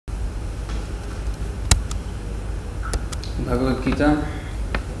Bhagavad Gita,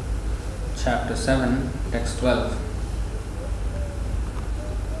 chapter 7, text 12.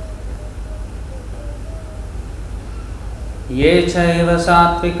 Ye chaiva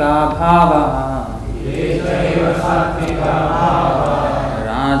sattvika bhava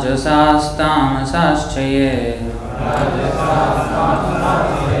rajasas tamasaschaye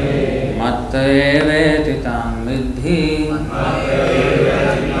matta eveti tam vidhi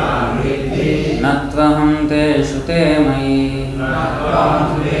nattvaham teshu te mayi.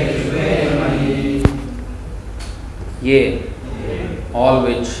 Ye, all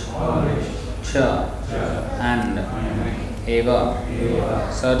which, cha, and eva,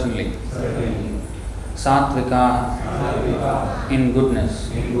 certainly, sattvika, in goodness,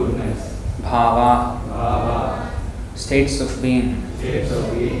 bhava, states of being,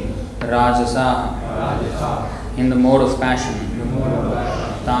 rajasa, in the mode of passion,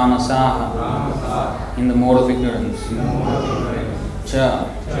 tamasa, in the mode of ignorance, cha,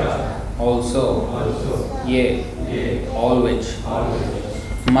 also, ye, all which,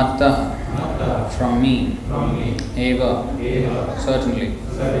 matta, from me, eva, certainly,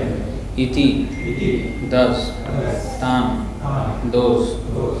 iti, thus, tan, those,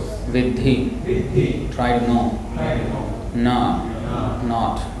 vidhi, try to know, na,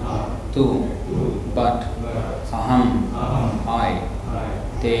 not, tu, but, aham, I,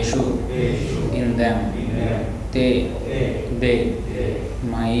 teshu, in them, te, they,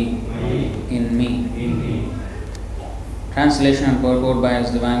 mai, in me. Translation and purport by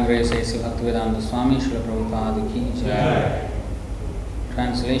His Divine Grace A.C. Tattvavit dāsa Swami Srila Prabhupada ki Jai.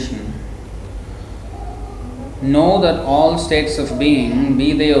 Translation. Know that all states of being,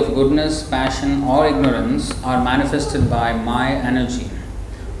 be they of goodness, passion or ignorance, are manifested by my energy.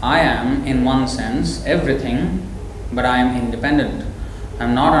 I am, in one sense, everything, but I am independent. I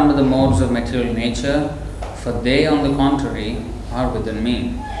am not under the modes of material nature, for they, on the contrary, are within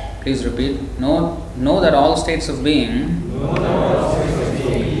me. Please repeat. Know that all states of being,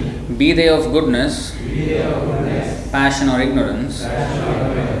 be they of goodness, passion or ignorance,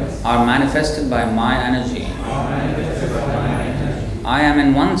 are manifested by my energy. I am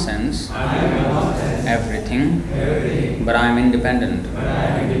in one sense everything, but I am independent.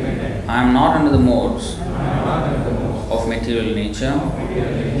 I am not under the modes of material nature,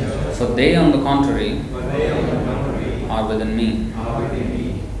 for they, on the contrary, are within me.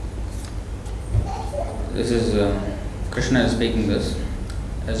 This is Kṛṣṇa is speaking this.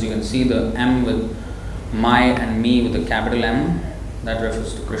 As you can see, the M with my and me with a capital M, that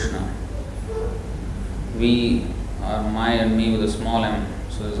refers to Kṛṣṇa. We are my and me with a small m,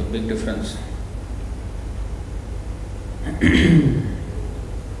 so there's a big difference.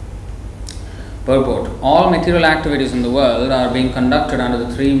 Purport. All material activities in the world are being conducted under the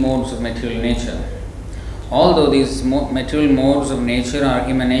three modes of material nature. Although these material modes of nature are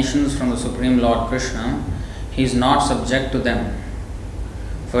emanations from the Supreme Lord Kṛṣṇa, He is not subject to them.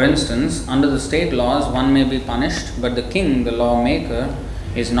 For instance, under the state laws one may be punished, but the king, the lawmaker,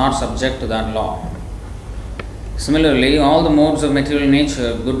 is not subject to that law. Similarly, all the modes of material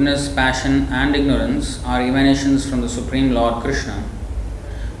nature, goodness, passion and ignorance, are emanations from the Supreme Lord Kṛṣṇa.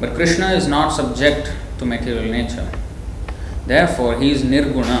 But Kṛṣṇa is not subject to material nature. Therefore, He is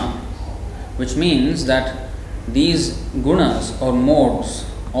nirguna, which means that these gunas or modes,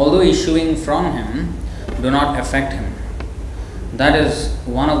 although issuing from Him, do not affect Him. That is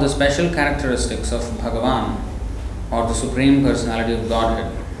one of the special characteristics of Bhagavan, or the Supreme Personality of Godhead.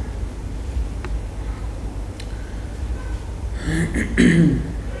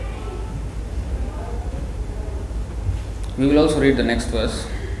 We will also read the next verse.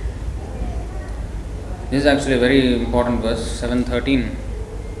 This is actually a very important verse, 7:13.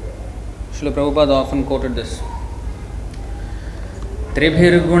 Srila Prabhupada often quoted this.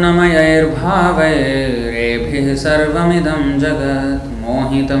 Tribhirgunamayairбhavairebhih sarvamidam jagat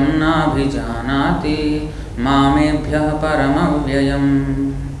mohitam nabhijanati mamebhyah paramavyayam.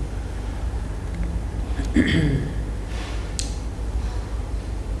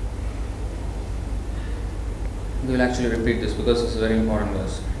 We will actually repeat this because it's a very important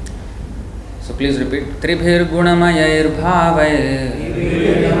verse. So please repeat.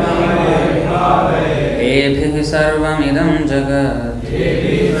 Tribhirgunamayairбhavairebhih sarvamidam jagat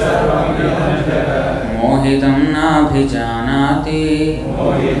mohitam nabhijanati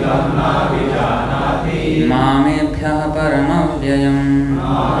mamebhyah paramavyayam.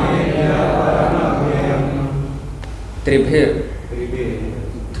 Tribhir,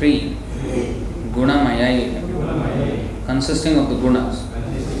 three, gunamayai, consisting of the gunas,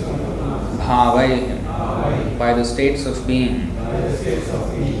 bhavai, by the states of being,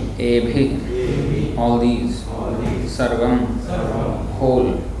 ebhi, all these, Sarvam,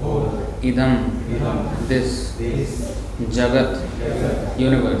 whole, idam, this, jagat,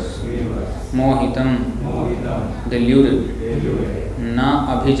 universe, mohitam, deluded, na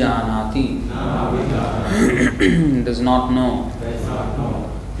abhijanati, does not know,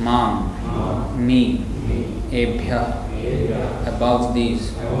 mam, me, ebhya, above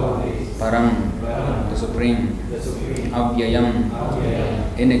these, param, the supreme, avyayam,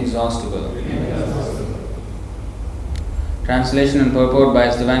 inexhaustible. Translation and purport by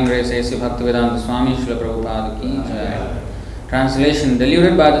His Divine Grace A.C. Bhaktivedanta Swami Srila Prabhupada Ki Jai. Translation: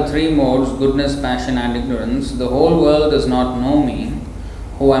 deluded by the three modes, goodness, passion and ignorance, the whole world does not know me,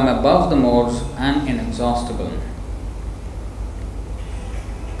 who am above the modes and inexhaustible.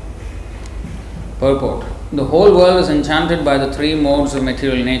 Purport: the whole world is enchanted by the three modes of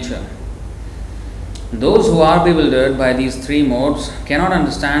material nature. Those who are bewildered by these three modes cannot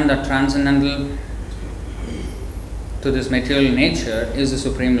understand that transcendental to this material nature is the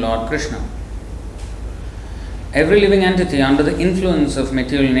Supreme Lord Kṛṣṇa. Every living entity under the influence of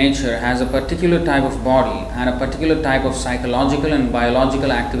material nature has a particular type of body and a particular type of psychological and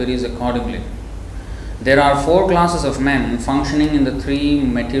biological activities accordingly. There are four classes of men functioning in the three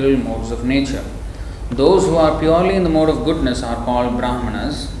material modes of nature. Those who are purely in the mode of goodness are called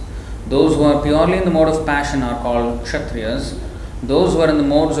Brahmanas. Those who are purely in the mode of passion are called Kshatriyas. Those who are in the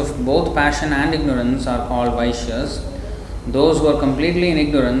modes of both passion and ignorance are called Vaishyas. Those who are completely in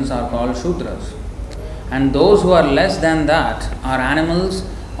ignorance are called Shudras. And those who are less than that are animals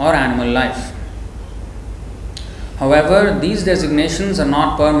or animal life. However, these designations are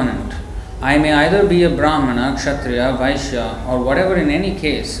not permanent. I may either be a Brahmana, Kshatriya, Vaishya or whatever. In any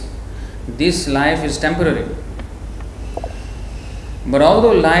case, this life is temporary. But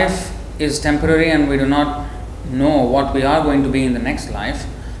although life is temporary and we do not know what we are going to be in the next life,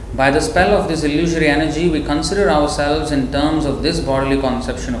 by the spell of this illusory energy, we consider ourselves in terms of this bodily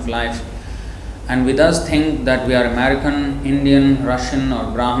conception of life, and we thus think that we are American, Indian, Russian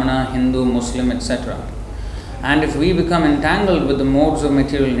or Brahmana, Hindu, Muslim, etc. And if we become entangled with the modes of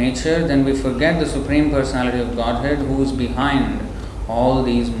material nature, then we forget the Supreme Personality of Godhead who is behind all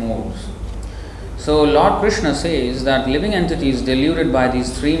these modes. So Lord Kṛṣṇa says that living entities deluded by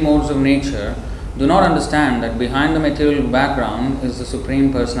these three modes of nature do not understand that behind the material background is the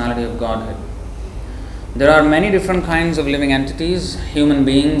Supreme Personality of Godhead. There are many different kinds of living entities, human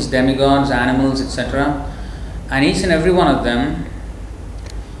beings, demigods, animals, etc. And each and every one of them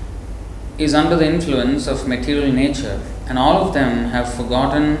is under the influence of material nature, and all of them have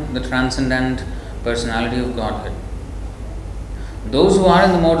forgotten the transcendent personality of Godhead. Those who are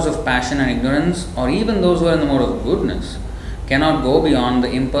in the modes of passion and ignorance, or even those who are in the mode of goodness, cannot go beyond the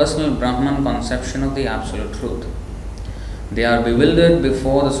impersonal Brahman conception of the Absolute Truth. They are bewildered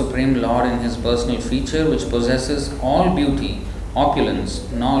before the Supreme Lord in His personal feature, which possesses all beauty, opulence,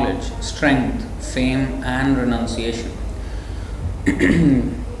 knowledge, strength, fame and renunciation.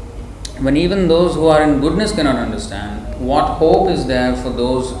 When even those who are in goodness cannot understand, what hope is there for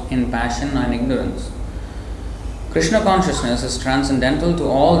those in passion and ignorance? Kṛṣṇa consciousness is transcendental to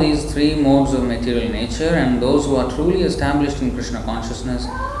all these three modes of material nature, and those who are truly established in Kṛṣṇa consciousness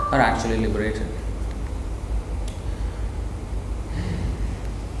are actually liberated.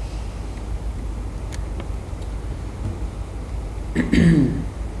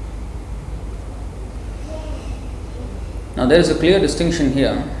 Now there is a clear distinction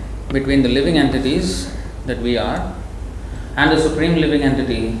here between the living entities that we are and the supreme living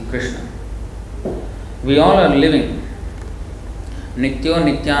entity Kṛṣṇa. We all are living. Nityo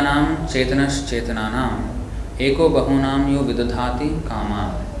nityanam chetanas chetananam eko bahunam yo vidadhati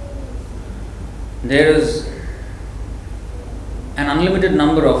kaman. There is an unlimited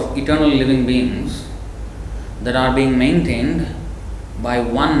number of eternal living beings that are being maintained by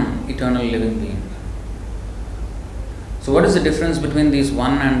one eternal living being. So what is the difference between these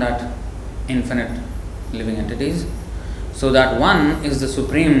one and that infinite living entities? So that one is the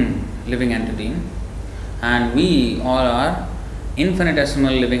supreme living entity, and we all are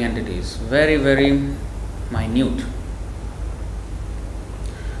infinitesimal living entities, very, very minute.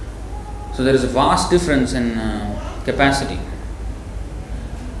 So there is a vast difference in capacity.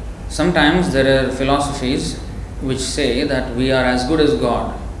 Sometimes there are philosophies which say that we are as good as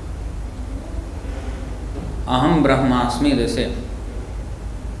God. Aham Brahmasmi, they say.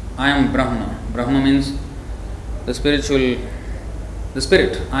 I am Brahma. Brahma means the spirit.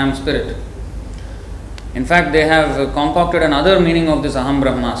 I am spirit. In fact, they have concocted another meaning of this Aham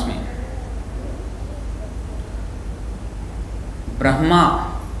Brahmasmi.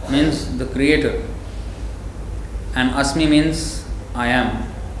 Brahma means the creator, and Asmi means I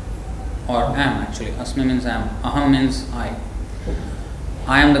am. or am actually. Asmi means am. Aham means I.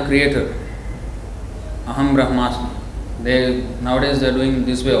 I am the creator. Aham Brahmasmi. Nowadays they are doing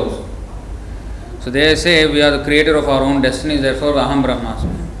this way also. So they say we are the creator of our own destiny, therefore Aham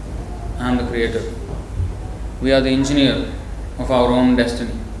Brahmasmi. I am the creator. We are the engineer of our own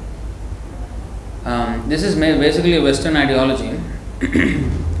destiny. This is basically a Western ideology.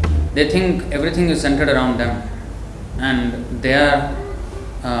 They think everything is centered around them, and their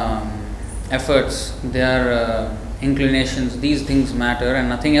efforts, their inclinations, these things matter, and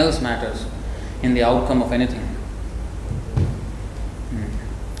nothing else matters in the outcome of anything.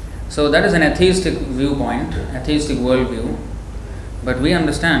 So that is an atheistic viewpoint, atheistic worldview. But we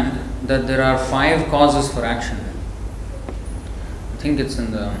understand that there are 5 causes for action. I think it's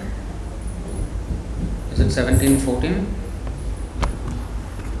in the, is it 1714?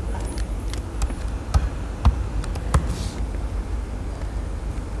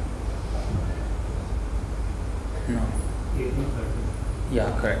 No. 1813.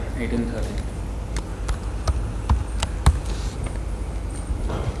 Yeah, correct. 1813.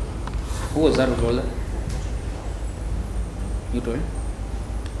 Who was that who told that? You told?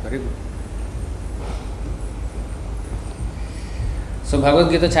 Very good. So Bhagavad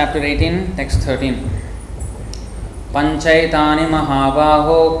Gita chapter 18, text 13. Panchaitani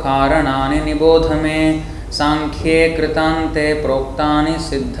mahabaho karanani nibodhame sankhye kritante proktani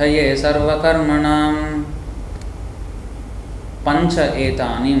siddhaye sarvakarmanam.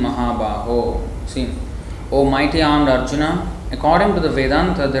 Panchaitani mahabaho. See, O mighty armed Arjuna, according to the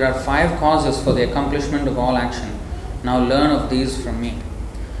Vedanta, there are 5 causes for the accomplishment of all action. Now learn of these from me.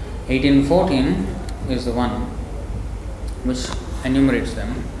 1814 is the one which enumerates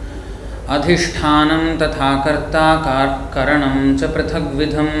them. Adhishthanam tatha karta karanam cha prathak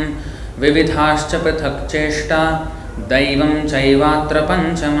vidham vividhascha prathak cheshta daivam chaivatra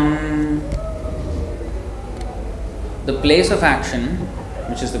panchamam. The place of action,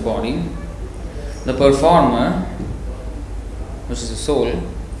 which is the body, the performer, which is the soul,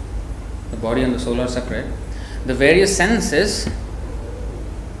 the body and the soul are separate, the various senses.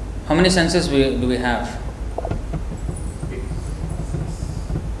 How many senses do we have?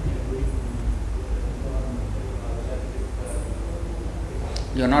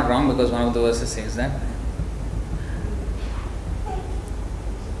 You are not wrong, because one of the verses says that.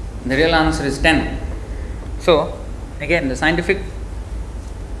 The real answer is 10. So, again, the scientific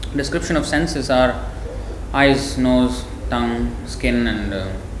description of senses are eyes, nose, tongue, skin and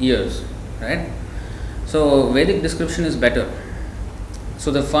ears, right? So Vedic description is better.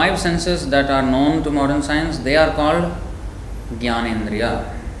 So the 5 senses that are known to modern science, they are called Jnanendriya,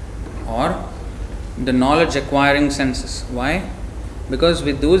 or the knowledge acquiring senses. Why? Because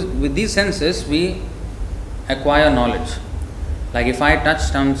with these senses we acquire knowledge. Like if I touch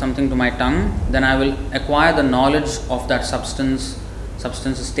something to my tongue, then I will acquire the knowledge of that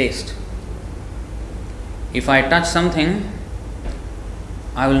substance's taste. If I touch something,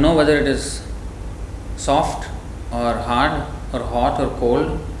 I will know whether it is soft or hard or hot or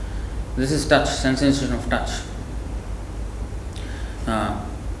cold. This is touch, sensation of touch.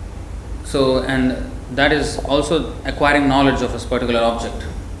 And that is also acquiring knowledge of a particular object.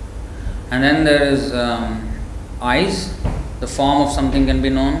 And then there is eyes, the form of something can be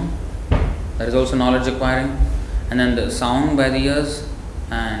known. That is also knowledge acquiring. And then the sound by the ears,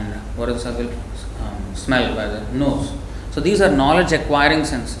 and what else I will smell by the nose. So these are knowledge acquiring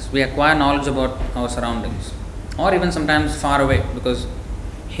senses. We acquire knowledge about our surroundings, or even sometimes far away, because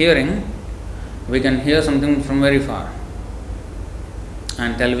hearing, we can hear something from very far.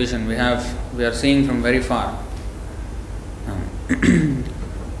 And television, we are seeing from very far.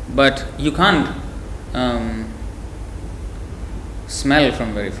 But you can't smell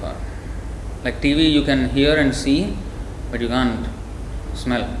from very far. Like TV, you can hear and see, but you can't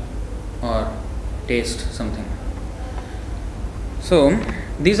smell or taste something. So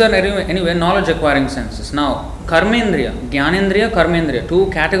these are anyway knowledge acquiring senses. Now karmendriya, jnanendriya, karmendriya,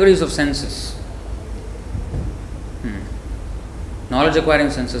 2 categories of senses. Knowledge acquiring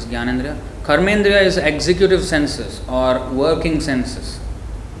senses, jnanendriya. Karmendriya is executive senses or working senses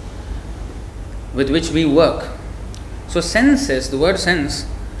with which we work. So senses, the word sense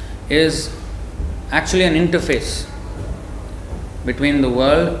is actually an interface between the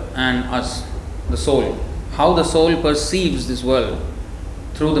world and us, the soul. How the soul perceives this world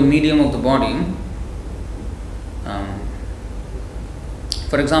through the medium of the body.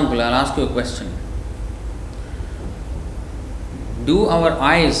 For example, I'll ask you a question. Do our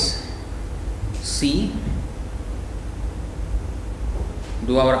eyes see?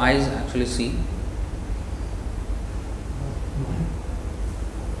 Do our eyes actually see?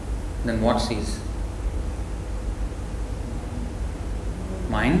 Then what sees?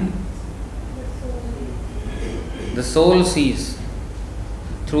 Mind? The soul sees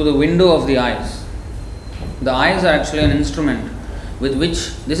through the window of the eyes. The eyes are actually an instrument with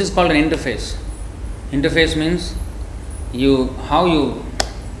which, this is called an interface. Interface means how you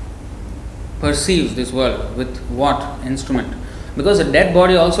perceive this world, with what instrument. Because a dead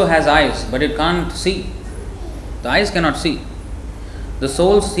body also has eyes, but it can't see. The eyes cannot see. The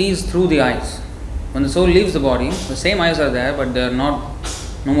soul sees through the eyes. When the soul leaves the body, the same eyes are there, but they are no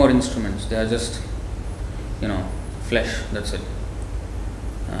more instruments. They are just, flesh. That's it.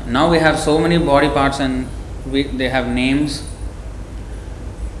 Now we have so many body parts and they have names.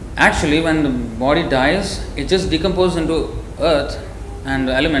 Actually, when the body dies, it just decomposes into earth and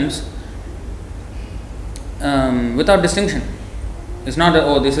elements without distinction. It's not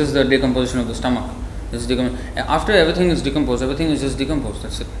that, this is the decomposition of the stomach. This is after everything is decomposed, everything is just decomposed.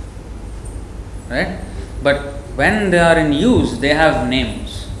 That's it. Right? But when they are in use, they have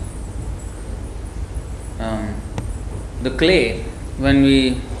names. The clay, when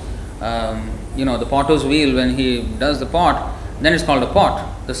we, the potter's wheel, when he does the pot, then it's called a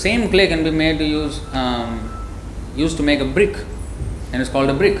pot. The same clay can be made to used to make a brick, and it's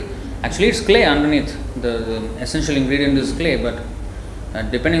called a brick. Actually, it's clay underneath. The essential ingredient is clay, but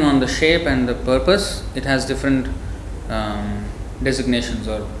depending on the shape and the purpose, it has different designations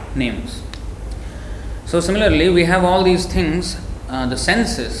or names. So similarly, we have all these things, the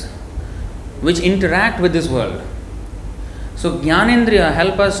senses, which interact with this world. So Jnanendriya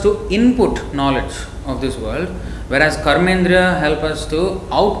help us to input knowledge of this world, whereas Karmendriya help us to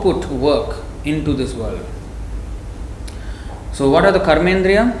output work into this world. So what are the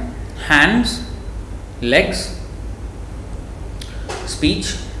Karmendriya? Hands, legs,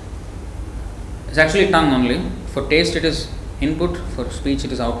 speech. It's actually tongue only. For taste it is input, for speech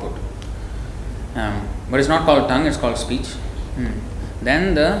it is output. But it's not called tongue, it's called speech.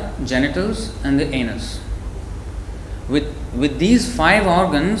 Then the genitals and the anus. With these 5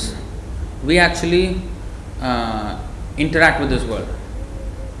 organs, we actually interact with this world.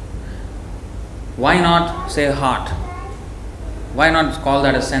 Why not say heart? Why not call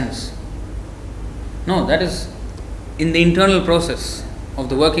that a sense? No, that is in the internal process of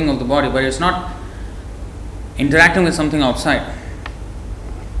the working of the body, but it's not interacting with something outside.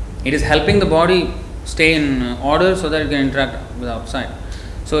 It is helping the body stay in order so that it can interact with outside.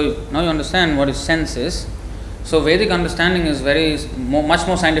 So now you understand what is sense is. So Vedic understanding is much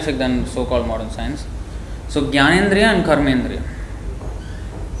more scientific than so-called modern science. So Jnanendriya and Karmendriya.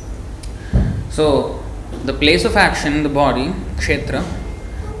 So the place of action in the body, Kshetra,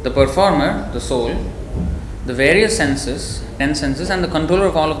 the performer, the soul, the various senses, 10 senses, and the controller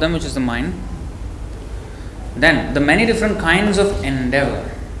of all of them, which is the mind. Then the many different kinds of endeavor,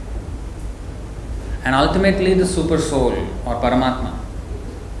 and ultimately the super soul or Paramatma.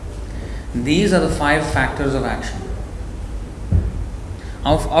 These are the 5 factors of action.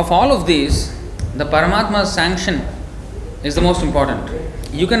 Of all of these, the Paramatma's sanction is the most important.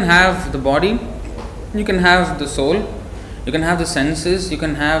 You can have the body, you can have the soul, you can have the senses, you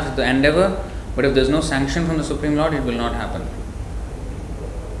can have the endeavor, but if there is no sanction from the Supreme Lord, it will not happen.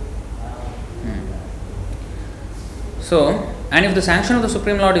 So, and if the sanction of the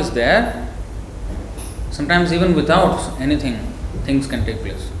Supreme Lord is there, sometimes even without anything, things can take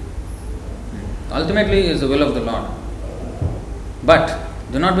place. Ultimately is the will of the Lord. But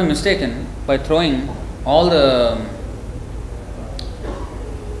do not be mistaken by throwing all the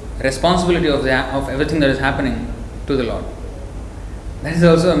responsibility of everything that is happening to the Lord. That is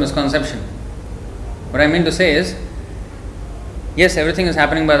also a misconception. What I mean to say is, yes, everything is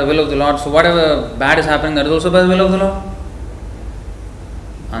happening by the will of the Lord, so whatever bad is happening, that is also by the will of the Lord.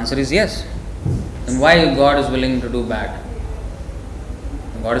 Answer is yes. Then why God is willing to do bad?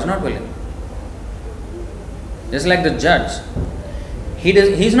 God is not willing. Just like the judge, he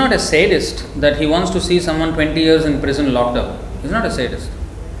is not a sadist that he wants to see someone 20 years in prison locked up. He is not a sadist.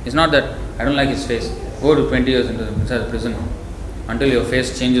 It's not that I don't like his face. Go to 20 years inside the prison until your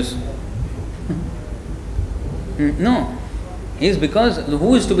face changes. No. It is because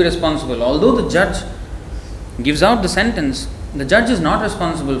who is to be responsible? Although the judge gives out the sentence, the judge is not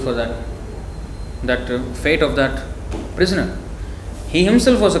responsible for that fate of that prisoner. He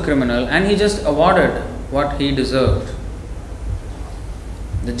himself was a criminal and he just awarded what he deserved.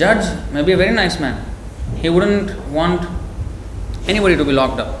 The judge may be a very nice man. He wouldn't want anybody to be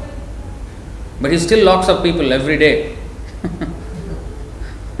locked up. But he still locks up people every day.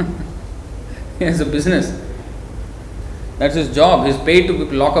 He has a business. That's his job. He's paid to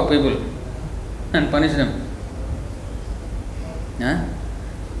lock up people and punish them. Yeah?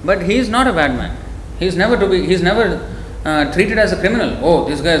 But he is not a bad man. He is never treated as a criminal. Oh,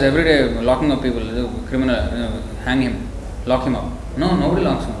 this guy is every day locking up people. Criminal, hang him, lock him up. No, nobody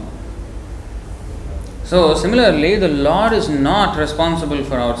locks him up. So similarly, the Lord is not responsible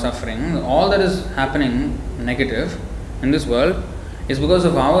for our suffering. All that is happening negative in this world is because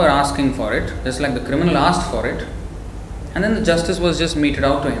of our asking for it. Just like the criminal asked for it, and then the justice was just meted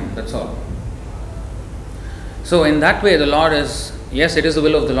out to him. That's all. So in that way, the Lord is, yes, it is the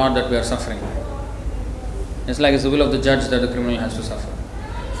will of the Lord that we are suffering. It's like it's the will of the judge that the criminal has to suffer.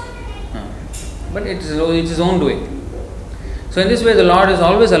 But it's his own doing. So in this way, the Lord is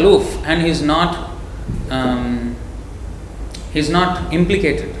always aloof, and He's not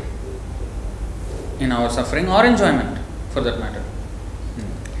implicated in our suffering or enjoyment, for that matter.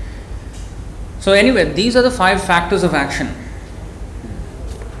 So anyway, these are the 5 factors of action.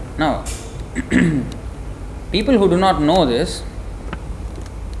 Now, people who do not know this,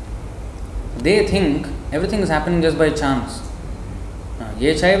 they think everything is happening just by chance.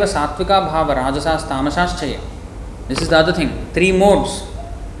 Ye chaiva sattvika bhava rajasas tamasaschaye. This is the other thing. 3 modes.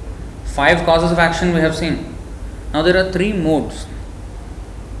 5 causes of action we have seen. Now there are 3 modes.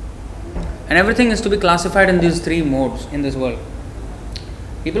 And everything is to be classified in these 3 modes in this world.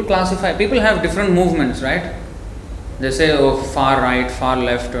 People have different movements, right? They say, oh, far right, far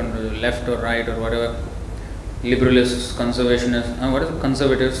left, or left or right, or whatever. Liberalists, conservationists,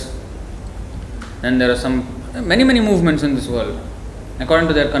 conservatives. Then there are many movements in this world, according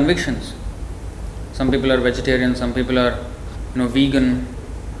to their convictions. Some people are vegetarian, some people are, vegan,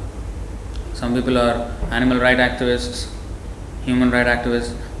 some people are animal rights activists, human rights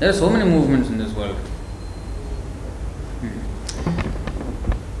activists. There are so many movements in this world.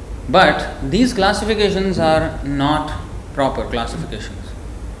 But these classifications are not proper classifications.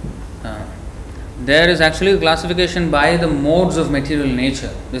 There is actually a classification by the modes of material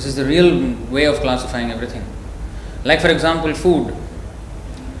nature. This is the real way of classifying everything. Like, for example, food.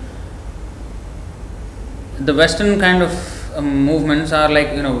 The Western kind of movements are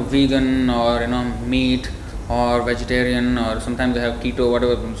like, vegan or, meat or vegetarian, or sometimes they have keto,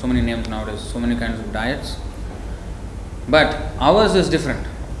 whatever, so many names nowadays, so many kinds of diets. But ours is different.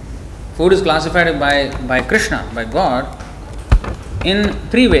 Food is classified by Kṛṣṇa, by God, in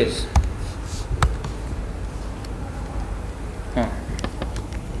 3 ways.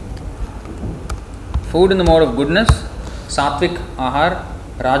 Food in the mode of goodness, sattvic ahar,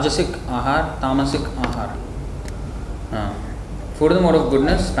 rajasic ahar, tamasic ahar. Food in the mode of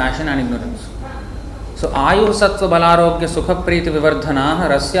goodness, passion and ignorance. So, ayu sattva balarogya sukha priti vivardhanah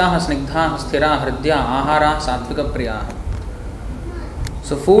rasyaha snigdha sthira hridya ahara sattvika priyaha.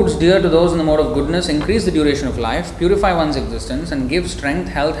 So, foods dear to those in the mode of goodness increase the duration of life, purify one's existence, and give strength,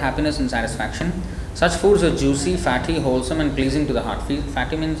 health, happiness, and satisfaction. Such foods are juicy, fatty, wholesome, and pleasing to the heart.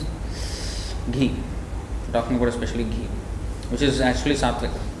 Fatty means ghee. Talking about especially ghee, which is actually sattvic.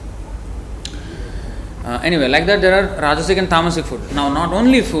 Anyway, like that there are rajasic and tamasic food. Now, not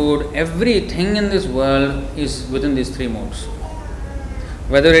only food, everything in this world is within these 3 modes.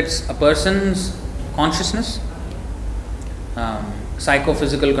 Whether it's a person's consciousness,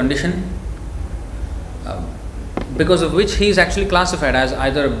 psychophysical condition, because of which he is actually classified as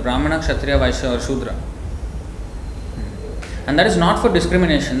either Brahmana, Kshatriya, Vaishya or Shudra. And that is not for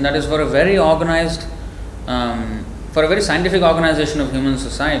discrimination, that is for a very organized, for a very scientific organization of human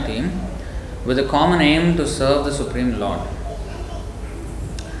society with a common aim to serve the Supreme Lord.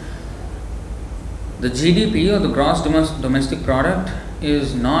 The GDP, or the gross domestic product,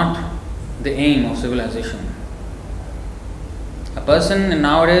 is not the aim of civilization. A person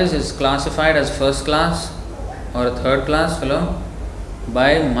nowadays is classified as first class or a third class fellow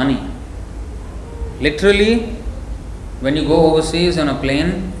by money. Literally, when you go overseas on a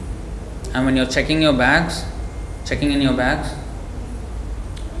plane and when you're checking in your bags,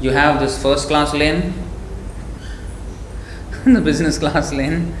 you have this first class lane, the business class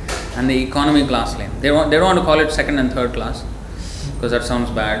lane, and the economy class lane. They don't want to call it second and third class because that sounds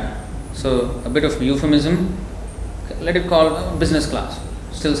bad. So a bit of euphemism. Let it call business class.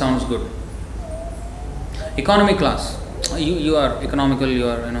 Still sounds good. Economy class. You are economical. You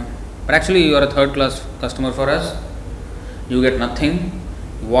are but actually you are a third class customer for us. You get nothing.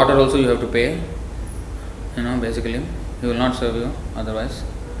 Water also you have to pay. Basically, we will not serve you otherwise.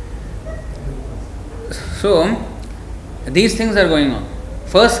 So, these things are going on.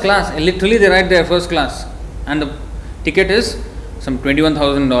 First class, literally they write there first class, and the ticket is some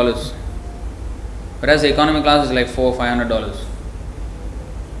 $21,000. Whereas the economy class is like $400 or $500.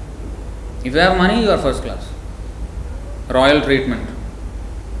 If you have money, you are first class. Royal treatment.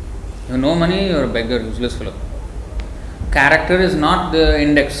 If you have no money, you are a beggar, useless fellow. character is not the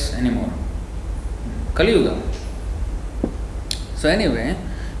index anymore. Kali Yuga. So anyway,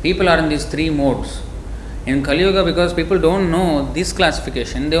 people are in these three modes. In Kali Yuga, because people don't know this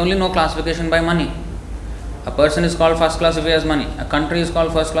classification, they only know classification by money. A person is called first class if he has money. A country is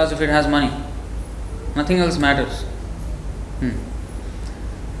called first class if it has money. Nothing else matters.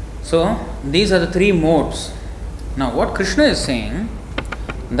 So these are the three modes. Now what Kṛṣṇa is saying,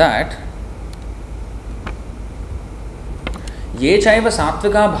 that ye chaiva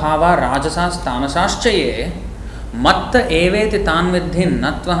sattvika bhava rajasas tamasascha ye matta eveti tan vidhi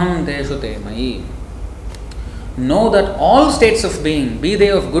natvaham deshu te mayi. Know that all states of being, be they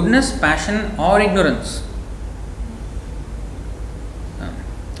of goodness, passion or ignorance,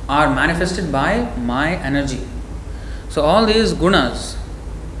 are manifested by my energy. So all these gunas,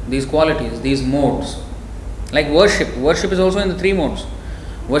 these qualities, these modes, like worship is also in the three modes.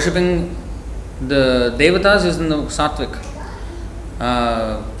 Worshipping the devatas is in the sattvic,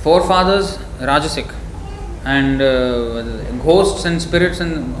 forefathers rajasic, and ghosts and spirits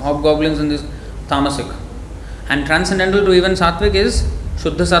and hobgoblins in this tamasic. And transcendental to even sattvic is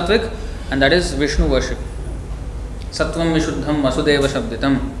Shuddha Sattvic, and that is Vishnu worship. Sattvam Vishuddham Vasudeva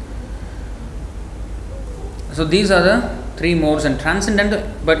Shabditam. So these are the three modes, and transcendental,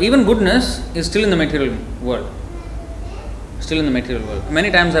 but even goodness is still in the material world. Still in the material world.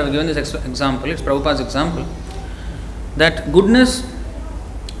 Many times I have given this example, it's Prabhupada's example, that goodness,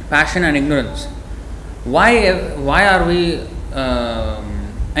 passion and ignorance. Why are we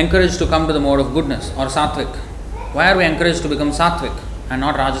encouraged to come to the mode of goodness or sattvic? Why are we encouraged to become sattvic and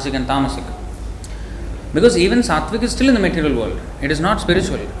not rajasic and tamasic? Because even sattvic is still in the material world. It is not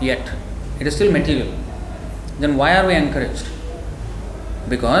spiritual yet. It is still material. Then why are we encouraged?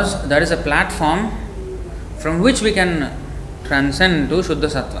 Because that is a platform from which we can transcend to Shuddha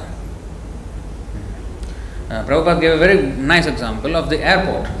Sattva. Prabhupada gave a very nice example of the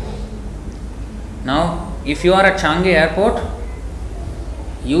airport. Now, if you are at Changi airport,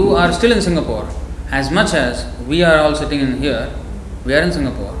 you are still in Singapore. As much as we are all sitting in here, we are in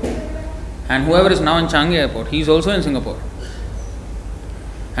Singapore. And whoever is now in Changi airport, he is also in Singapore.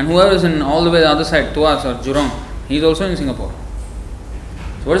 And whoever is in all the way the other side, Tuas or Jurong, he is also in Singapore.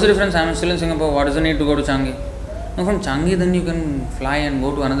 So what is the difference? I am still in Singapore, what is the need to go to Changi? No, from Changi then you can fly and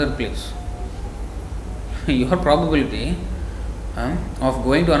go to another place. Your probability of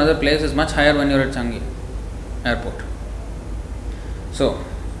going to another place is much higher when you are at Changi airport. So,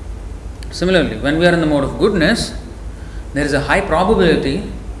 similarly, when we are in the mode of goodness, there is a high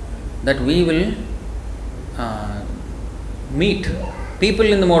probability that we will meet people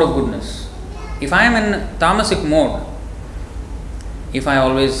in the mode of goodness. If I am in tamasic mode, if I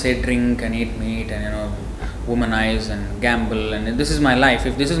always say drink and eat meat and womanize and gamble and this is my life,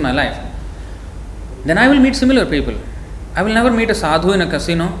 if this is my life, then I will meet similar people. I will never meet a sadhu in a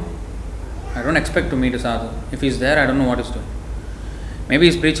casino. I don't expect to meet a sadhu. If he is there, I don't know what he is doing. Maybe he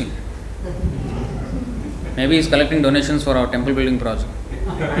is preaching. Maybe he is collecting donations for our temple building project.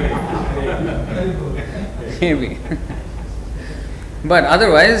 Maybe. But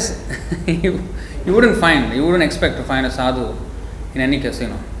otherwise, you wouldn't expect to find a sadhu in any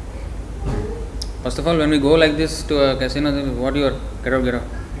casino. First of all, when we go like this to a casino, what you are, get out.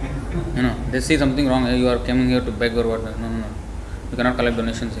 They see something wrong. You are coming here to beg or what? No. You cannot collect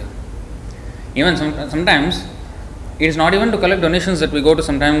donations here. Even sometimes, it is not even to collect donations that we go to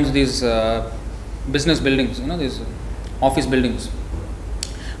sometimes these business buildings, these office buildings.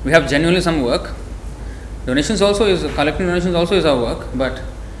 We have genuinely some work. Collecting donations also is our work, but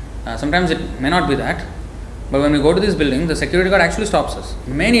sometimes it may not be that. But when we go to this building, the security guard actually stops us.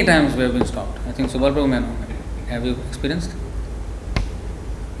 Many times we have been stopped. I think Subal Prabhu may know. Have you experienced?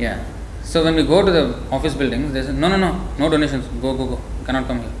 Yeah. So when we go to the office buildings, they say, no donations, go, you cannot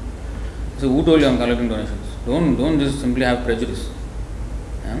come here. So who told you I am collecting donations? Don't just simply have prejudice.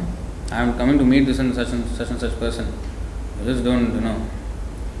 Yeah? I am coming to meet this and such person. You just don't,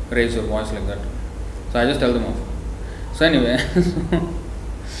 raise your voice like that. So I just tell them off. So anyway,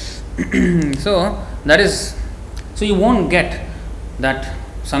 so you won't get that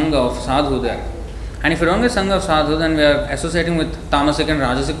Sangha of Sadhu there. And if you don't get Sangha of Sadhu, then we are associating with Tamasic and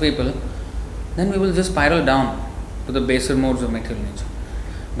Rajasic people, then we will just spiral down to the baser modes of material nature.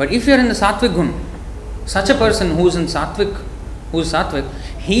 But if you are in the Sattvic Gun, such a person who is Sattvic,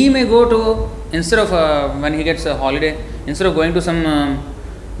 he may go to, instead of when he gets a holiday, instead of going to some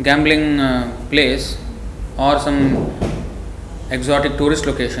gambling place or some exotic tourist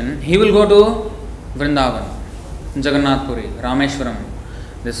location, he will go to Vrindavan, Jagannath Puri, Rameshwaram,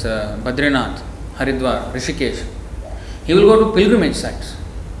 this Badrinath, Haridwar, Rishikesh. He will go to pilgrimage sites.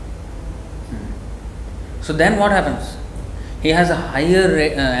 So then what happens? he has a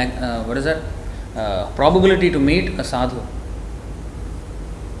higher probability to meet a sadhu.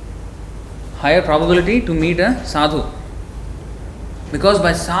 Higher probability to meet a sadhu. Because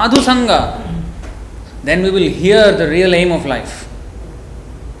by sadhu sangha, then we will hear the real aim of life.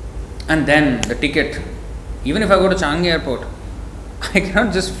 And then the ticket. Even if I go to Changi airport, I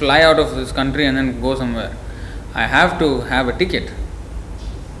cannot just fly out of this country and then go somewhere. I have to have a ticket.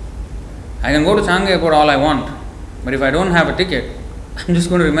 I can go to Changi airport all I want, but if I don't have a ticket, I'm just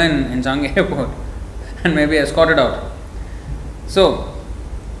going to remain in Changi airport and maybe escorted out. So,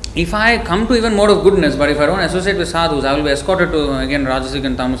 if I come to even mode of goodness, but if I don't associate with sadhus, I will be escorted to again Rajasic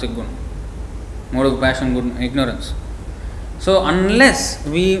and Tamasic gun, mode of passion, good, ignorance. So, unless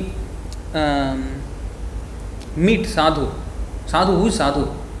we meet sadhu, who is sadhu?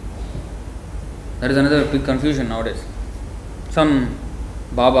 That is another big confusion nowadays. Some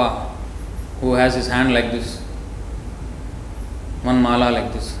Baba who has his hand like this, one mala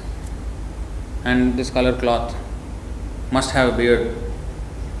like this, and this color cloth, must have a beard,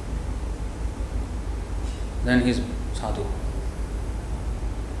 then he is sadhu.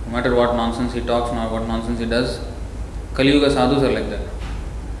 No matter what nonsense he talks, nor what nonsense he does, Kali Yuga sadhus are like that.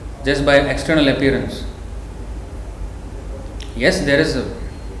 Just by external appearance. Yes, there is a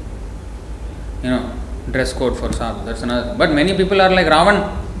dress code for sadhu. That's another. But many people are like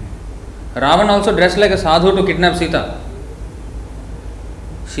Ravan. Ravan also dressed like a sadhu to kidnap Sita.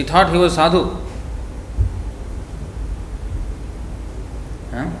 She thought he was sadhu.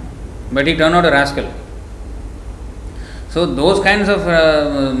 But he turned out a rascal. So those kinds of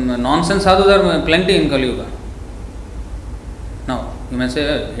nonsense sadhus are plenty in Kali Yuga. Now, you may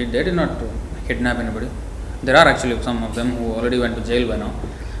say, they did not kidnap anybody. There are actually some of them who already went to jail by now.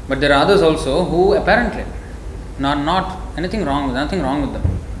 But there are others also who apparently not anything wrong with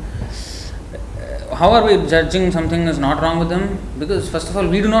them. How are we judging something is not wrong with them? Because first of all,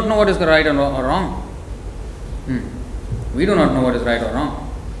 we do not know what is right or wrong. We do not know what is right or wrong.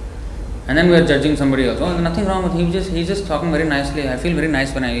 And then we are judging somebody else. Oh, there's nothing wrong with him. He's just talking very nicely. I feel very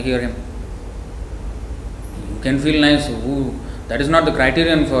nice when I hear him. You can feel nice. That is not the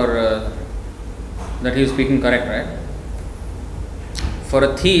criterion for that he is speaking correct, right? For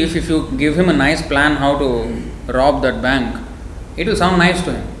a thief, if you give him a nice plan how to rob that bank, it will sound nice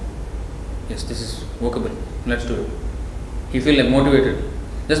to him. Yes, this is workable. Let's do it. He feels like motivated.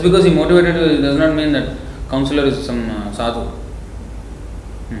 Just because he motivated you does not mean that counselor is some sadhu.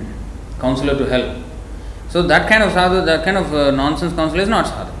 Counselor to help. So that kind of sadhu, that kind of nonsense counselor is not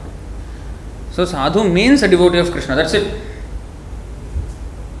sadhu. So sadhu means a devotee of Kṛṣṇa. That's it.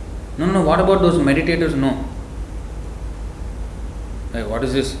 No, what about those meditators? No. Hey, what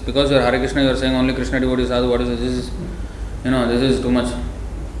is this? Because you are Hare Krishna, you are saying only Krishna devotee sadhu. What is this? This is too much.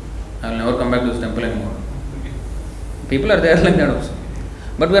 I will never come back to this temple anymore. People are there like that also.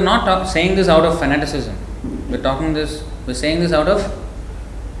 But we are not saying this out of fanaticism. We are saying this out of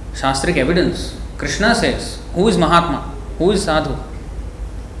Shastric evidence. Krishna says, who is Mahatma? Who is sadhu?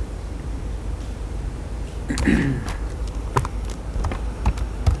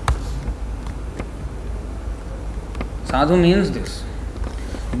 Sadhu means this.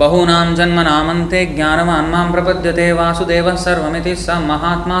 Bahunam janmanamante jnanavan mam prapadyate vasudeva sarvamiti sa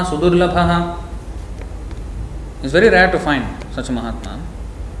Mahatma sudurlabha. It's very rare to find such a Mahatma.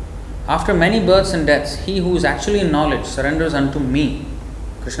 After many births and deaths, he who is actually in knowledge surrenders unto me.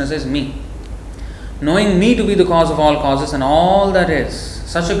 Krishna says me. Knowing me to be the cause of all causes and all that is,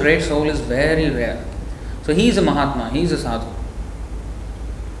 such a great soul is very rare. So he is a Mahatma, he is a sadhu.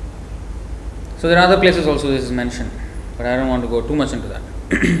 So there are other places also this is mentioned, but I don't want to go too much into that.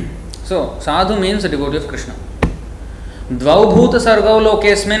 So sadhu means a devotee of Krishna. Dvau bhuta sargau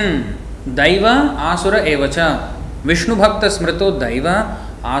lokesmin daiva asura evacha Vishnu bhakta smrito daiva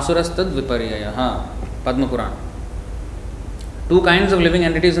asurastad viparyayaha. Padma Purana. Two kinds of living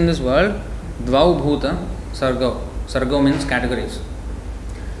entities in this world. Dvau bhuta sargau. Sargau means categories.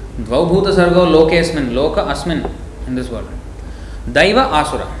 Dvau bhuta sargau lokesmin. Loka asmin, in this world. Daiva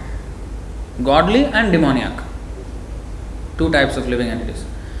asura. Godly and demoniac. Two types of living entities.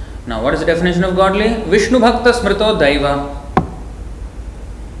 Now, what is the definition of godly? Vishnu bhakta smrito daiva.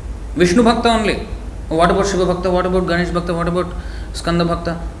 Vishnu bhakta only. What about Shiva bhakta? What about Ganesh bhakta? What about Skanda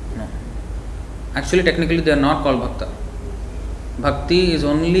bhakta? No. Actually, technically, they are not called bhakta. Bhakti is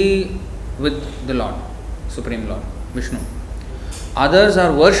only with the Lord, Supreme Lord, Vishnu. Others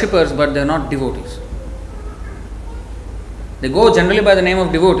are worshippers, but they are not devotees. They go generally by the name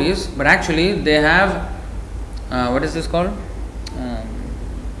of devotees, but actually they have, what is this called?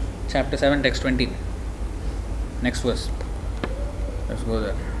 Chapter 7, text 20. Next verse. Let's go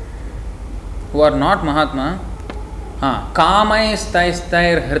there. Who are not Mahatma,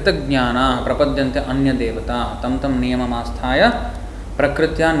 कामैस्तैस्तैर्हृतज्ञाना प्रपद्यन्ते अन्य देवता तं तं नियममास्थाय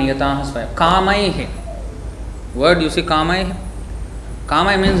प्रकृत्या नियताः स्वयं. Kamaihi. Word you see kamaihi.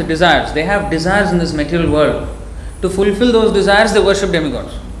 Kamai means desires. They have desires in this material world. To fulfill those desires, they worship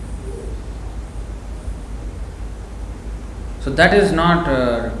demigods. So that is not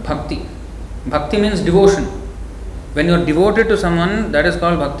bhakti. Bhakti means devotion. When you are devoted to someone, that is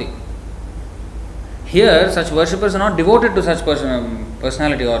called bhakti. Here, such worshippers are not devoted to such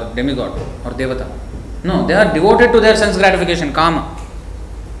personality or demigod or devata. No, they are devoted to their sense gratification, kama.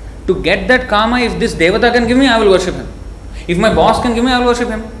 To get that kama, if this devata can give me, I will worship him. If my boss can give me, I will worship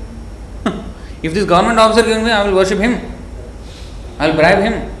him. If this government officer can give me, I will worship him. I will bribe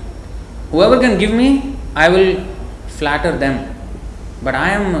him. Whoever can give me, I will flatter them. But I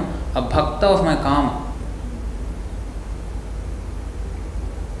am a bhakta of my kama.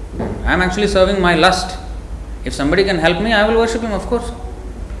 I am actually serving my lust. If somebody can help me, I will worship him, of course.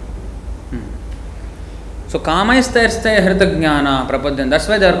 So kamaisthairsthe hritagnyana prapadyan. That's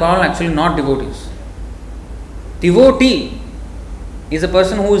why they are called actually not devotees. Devotee is a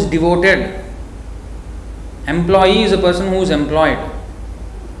person who is devoted. Employee is a person who is employed.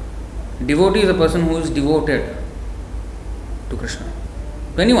 Devotee is a person who is devoted to Kṛṣṇa,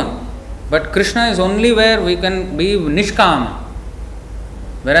 to anyone. But Kṛṣṇa is only where we can be nishkama.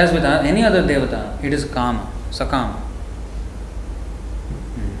 Whereas with any other devata, it is kama, sakama.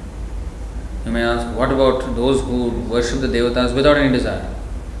 You may ask, what about those who worship the devatas without any desire?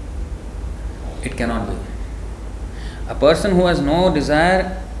 It cannot be. A person who has no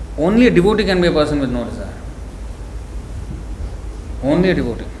desire, only a devotee can be a person with no desire. Only a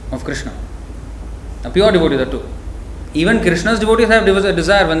devotee of Kṛṣṇa. A pure devotee, that too. Even Kṛṣṇa's devotees have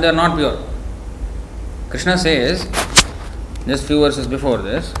desire when they are not pure. Kṛṣṇa says, just few verses before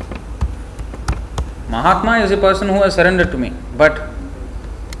this, Mahatma is a person who has surrendered to me. But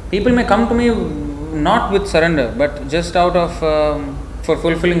people may come to me not with surrender, but just out of for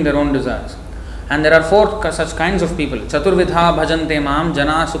fulfilling their own desires. And there are 4 such kinds of people. Chaturvidha bhajante mam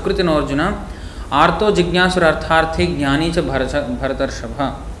jana sukritino arjuna arto jignasur artharthi jnani cha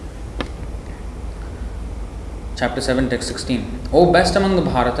bharatarshabha. Chapter 7, text 16. O best among the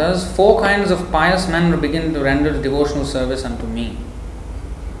Bharatas, 4 kinds of pious men will begin to render devotional service unto me.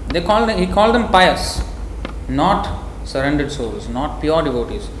 He called them pious, not surrendered souls, not pure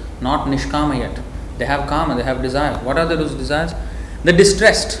devotees, not nishkama yet. They have kama, they have desire. What are those desires? The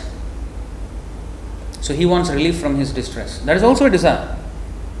distressed. So he wants relief from his distress. That is also a desire.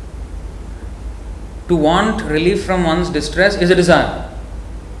 To want relief from one's distress is a desire.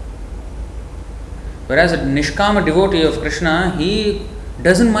 Whereas a nishkama devotee of Kṛṣṇa, he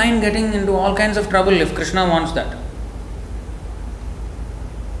doesn't mind getting into all kinds of trouble if Kṛṣṇa wants that.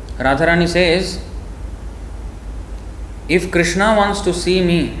 Radharani says, if Kṛṣṇa wants to see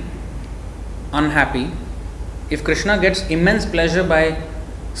me unhappy, if Kṛṣṇa gets immense pleasure by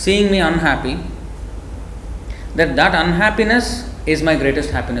seeing me unhappy, that unhappiness is my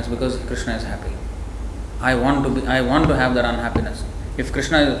greatest happiness, because Kṛṣṇa is happy. I want to have that unhappiness. If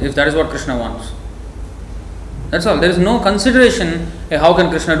that is what Kṛṣṇa wants. That's all. There is no consideration, hey, how can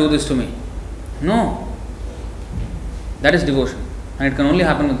Kṛṣṇa do this to me? No. That is devotion. And it can only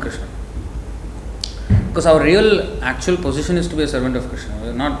happen with Kṛṣṇa. Because our real actual position is to be a servant of Kṛṣṇa. We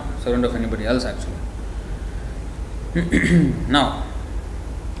are not servant of anybody else actually. Now,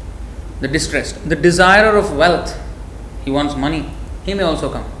 the distressed, the desirer of wealth, he wants money, he may also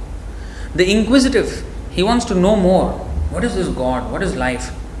come. The inquisitive, he wants to know more. What is this God? What is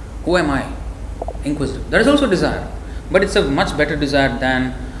life? Who am I? Inquisitive. That is also desire. But it's a much better desire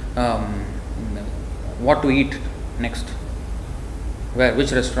than what to eat next.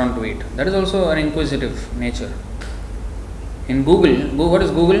 Which restaurant to eat. That is also an inquisitive nature. In Google, what is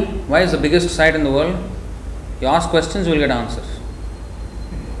Google? Why is the biggest site in the world? You ask questions, you will get answers.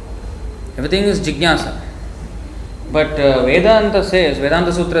 Everything is jignasa. But Vedanta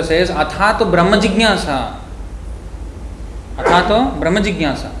Sutra says, Athato Brahma Jignasa. Athato Brahma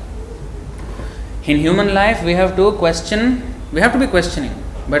Jignasa. In human life, we have to be questioning,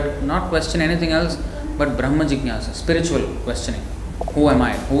 but not question anything else, but Brahma Jignasa, spiritual questioning. Who am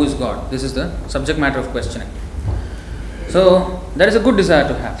I? Who is God? This is the subject matter of questioning. So, that is a good desire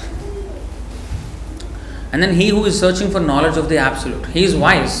to have. And then he who is searching for knowledge of the Absolute, he is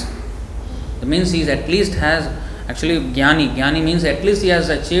wise. That means he at least has, actually Jnani. Jnani means at least he has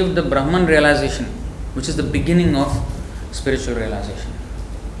achieved the Brahman realization, which is the beginning of spiritual realization.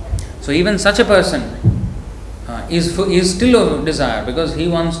 So even such a person is still of desire, because he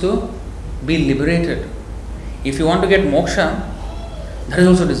wants to be liberated. If you want to get moksha, that is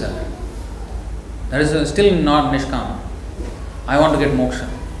also desire. That is still not nishkama. I want to get moksha.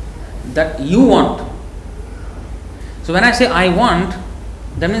 That you want. So when I say I want,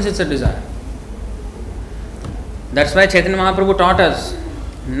 that means it's a desire. That's why Chaitanya Mahaprabhu taught us,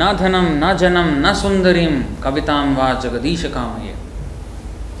 na dhanam, na janam, na sundarim, kavitam va jagadisha kamaye.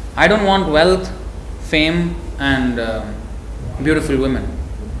 I don't want wealth, fame and beautiful women.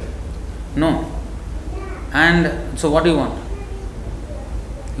 No. And so what do you want?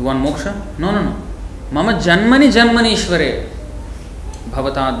 You want moksha? No, no, no. Mama janmani janmani ishvare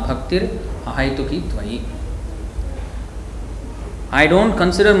bhavatad bhaktir ahaituki tvayi. I don't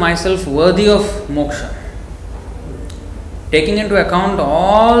consider myself worthy of moksha. Taking into account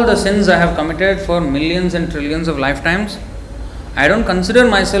all the sins I have committed for millions and trillions of lifetimes, I don't consider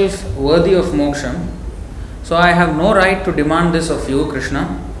myself worthy of moksha. So I have no right to demand this of you,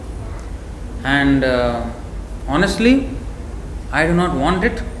 Kṛṣṇa. And honestly, I do not want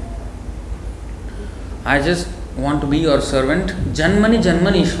it. I just want to be your servant. Janmani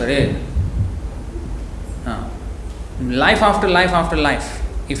janmani ishvare. Life after life after life.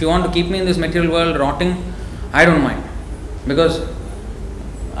 If you want to keep me in this material world rotting, I don't mind. Because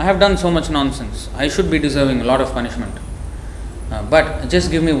I have done so much nonsense. I should be deserving a lot of punishment. But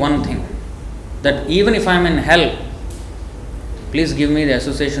just give me one thing. That even if I am in hell, please give me the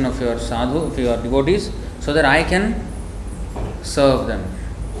association of your sadhu, of your devotees, so that I can serve them.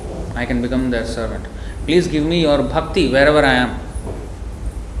 I can become their servant. Please give me your bhakti wherever I am.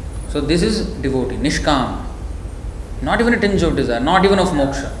 So this is devotee, nishkam. Not even a tinge of desire, not even of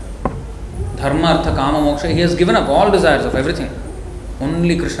moksha. Dharma, artha, kama, moksha. He has given up all desires of everything.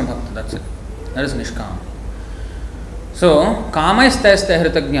 Only Krishna bhakta, that's it. That is nishkam. So, kama is taiste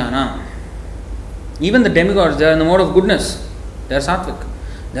hrita jnana. Even the demigods, they are in the mode of goodness. They are sattvic.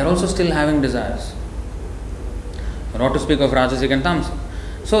 They are also still having desires. Not to speak of rajasic and tamasic.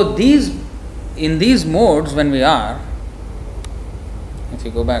 So in these modes when we are, if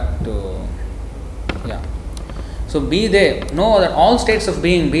you go back to, so be they, know that all states of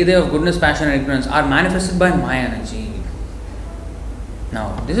being, be they of goodness, passion and ignorance, are manifested by my energy.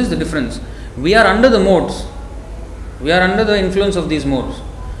 Now, this is the difference. We are under the modes. We are under the influence of these modes.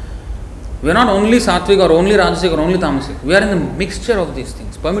 We are not only sattvic or only rajasic or only tamasic. We are in the mixture of these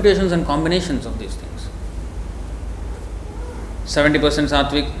things, permutations and combinations of these things. 70%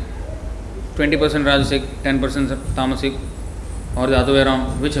 sattvic, 20% rajasic, 10% tamasic, or the other way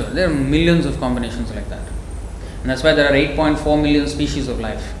around, whichever. There are millions of combinations like that. And that's why there are 8.4 million species of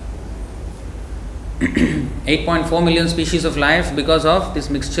life. 8.4 million species of life because of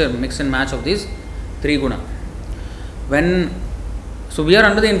this mixture, mix and match of these three guna. So we are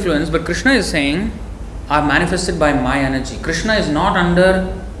under the influence, but Krishna is saying, are manifested by my energy. Krishna is not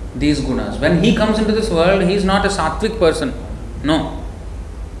under these gunas. When he comes into this world, he is not a sattvic person. No,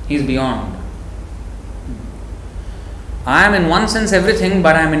 he is beyond. I am in one sense everything,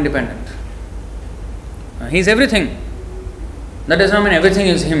 but I am independent. He is everything. That does not mean everything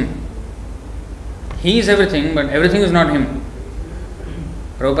is him. He is everything, but everything is not him.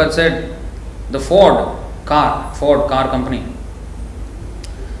 Prabhupada said, the Ford car company.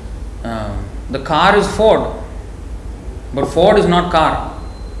 The car is Ford, but Ford is not car.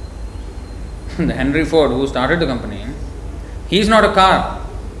 The Henry Ford, who started the company, he is not a car,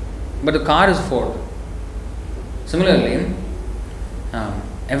 but the car is Ford. Similarly,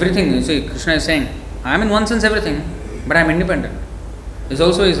 everything, you see, Krishna is saying, I am in one sense everything, but I am independent. This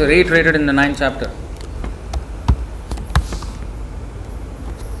also is reiterated in the 9th chapter.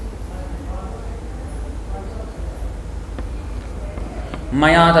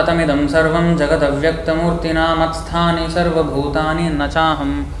 Maya tatamidam sarvam jagat avyaktamurtina matsthani sarvabhutani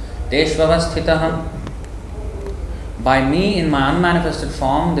nachaham teshvavasthitaham. By me, in my unmanifested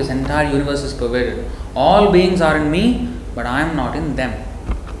form, this entire universe is pervaded. All beings are in me, but I am not in them.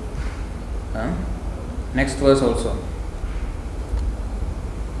 Next verse also.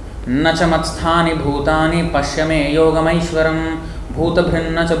 Nacha matsthani bhutani pashyame yogamaishwaram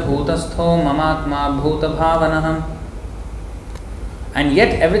bhutabhrinna cha bhutastho mamatma bhutabhavanaham. And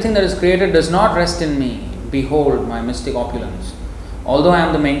yet everything that is created does not rest in me. Behold my mystic opulence. Although I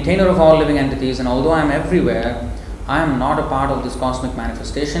am the maintainer of all living entities and although I am everywhere, I am not a part of this cosmic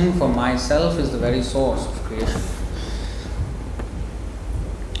manifestation, for myself is the very source of creation.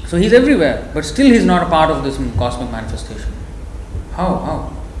 So he is everywhere, but still he is not a part of this cosmic manifestation.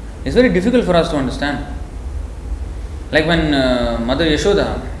 How? It's very difficult for us to understand. Like when Mother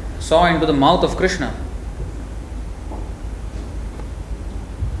Yashoda saw into the mouth of Kṛṣṇa.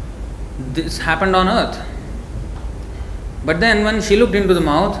 This happened on earth. But then when she looked into the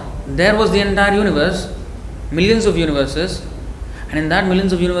mouth, there was the entire universe, millions of universes, And in that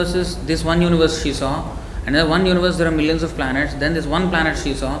millions of universes, this one universe she saw, and in one universe there are millions of planets, then this one planet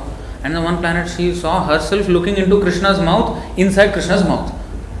she saw, and in one planet she saw herself looking into Krishna's mouth, inside Krishna's mouth.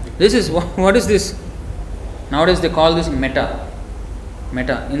 This is, what is this? Nowadays they call this meta.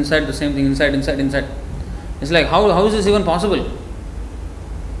 Meta, inside the same thing, inside. It's like, how is this even possible?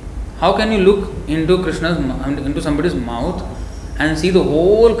 How can you look into into somebody's mouth and see the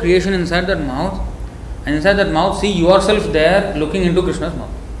whole creation inside that mouth, and inside that mouth see yourself there looking into Krishna's mouth?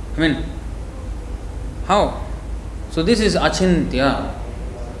 I mean, how? So this is achintya.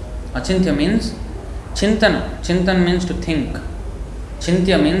 Achintya means chintana. Chintan means to think.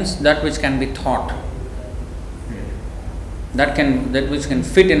 Chintya means that which can be thought. That which can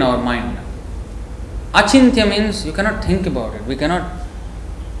fit in our mind. Achintya means you cannot think about it. We cannot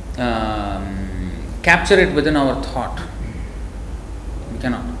capture it within our thought. We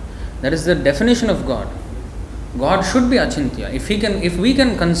cannot. That is the definition of God. God should be achintya. If we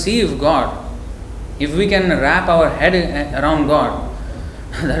can conceive God, if we can wrap our head around God,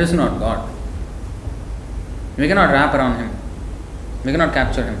 that is not God. We cannot wrap around Him. We cannot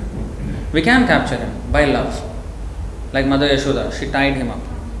capture Him. We can capture Him by love. Like Mother Yashoda, she tied Him up.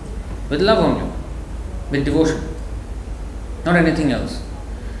 With love only. With devotion. Not anything else.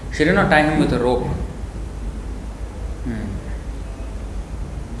 She did not tie Him with a rope.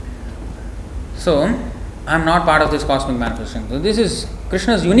 So, I am not part of this cosmic manifestation. So this is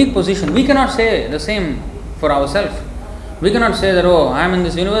Krishna's unique position. We cannot say the same for ourselves. We cannot say that, oh, I am in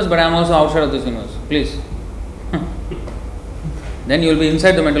this universe, but I am also outside of this universe. Please. Then you will be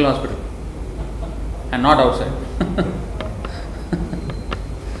inside the mental hospital and not outside.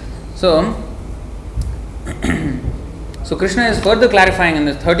 So Krishna is further clarifying in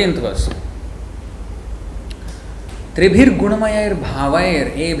the 13th verse. Tribhir gunamayair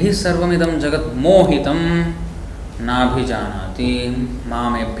bhavair ebhi sarvamidam jagat mohitam nabhijanati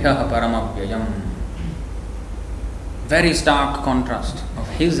mamebhyah paramabhyayam. Very stark contrast of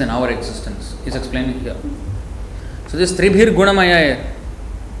His and our existence is explained here. So this Tribhir gunamayair,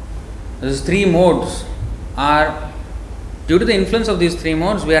 these three modes are, due to the influence of these three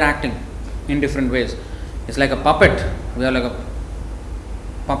modes, we are acting in different ways. It's like a puppet. We are like a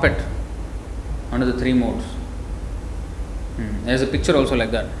puppet under the three modes. There's a picture also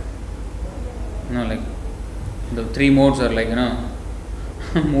like that. Like the three modes are like,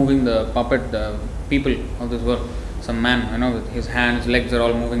 moving the puppet, the people of this world. Some man, with his hands, legs are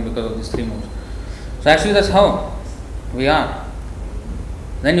all moving because of these three modes. So actually that's how we are.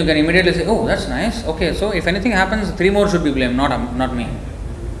 Then you can immediately say, oh, that's nice. Okay, so if anything happens, three modes should be blamed, not me.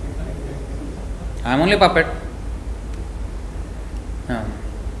 I am only a puppet.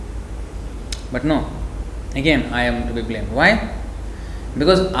 But no, again I am to be blamed. Why?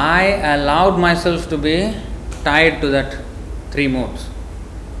 Because I allowed myself to be tied to that three modes.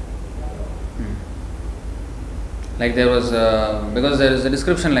 Like there was, because there is a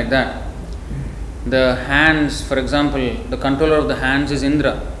description like that. The hands, for example, the controller of the hands is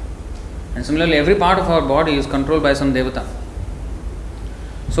Indra. And similarly, every part of our body is controlled by some devata.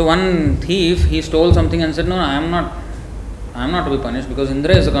 So one thief, he stole something and said, no, I am not to be punished because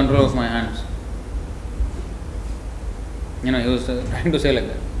Indra is the controller of my hands. He was trying to say like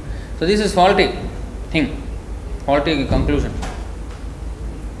that. So this is faulty thing, faulty conclusion.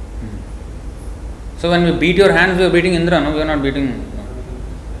 So when we beat your hands, we are beating Indra, no, we are not beating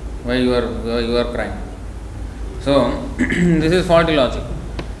why you are crying. So this is faulty logic.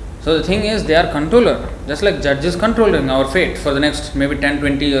 So the thing is, they are controller, just like judge is controlling our fate for the next maybe 10,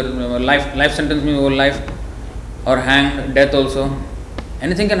 20 or life sentence, maybe whole life, or hanged, death also.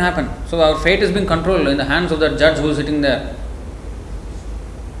 Anything can happen. So our fate is being controlled in the hands of that judge who is sitting there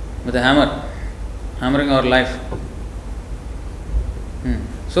with a hammer, hammering our life.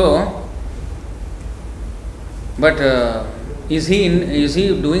 So, but is he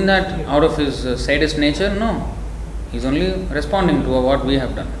doing that out of his sadist nature? No. He is only responding to what we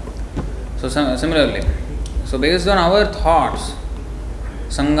have done. So similarly, so based on our thoughts,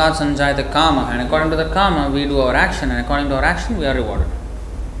 sangat sanjayate kama, and according to that kama we do our action, and according to our action we are rewarded.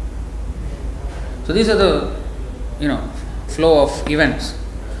 So these are the flow of events.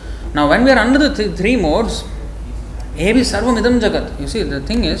 Now when we are under the three modes, ebi sarvam idam jagat. You see, the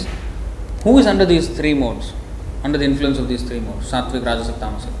thing is, who is under these three modes? Under the influence of these three modes, sattvic, rajasic,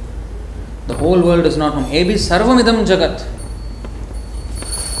 tamasic. The whole world is not from ebi sarvam idam jagat.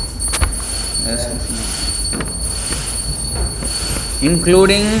 Yes.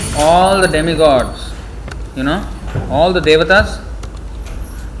 Including all the demigods, all the devatas,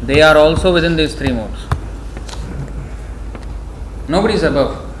 they are also within these three modes. Nobody is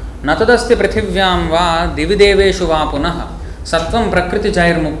above. Natadasti prithivyam va divideveshu va punaha Sattvam prakriti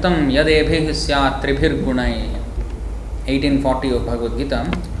jair muktam yadebhi syat tribhir gunai. 1840 of Bhagavad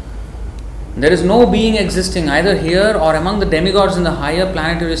Gita. There is no being existing either here or among the demigods in the higher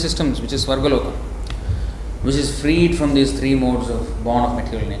planetary systems, which is Svargaloka, which is freed from these three modes of born of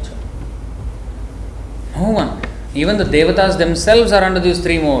material nature. No one. Even the devatas themselves are under these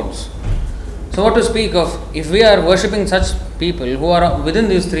three modes. So what to speak of if we are worshipping such people who are within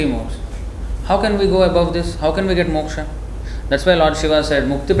these three modes? How can we go above this? How can we get moksha? That's why Lord Shiva said,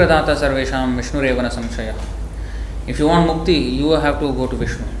 Mukti pradata sarvesham Vishnureva na samshaya. If you want mukti, you have to go to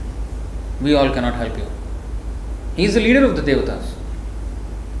Vishnu. We all cannot help you. He is the leader of the devatas.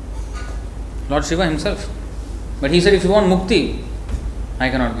 Lord Shiva himself. But he said, if you want mukti, I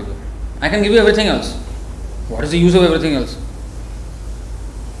cannot give you. I can give you everything else. What is the use of everything else?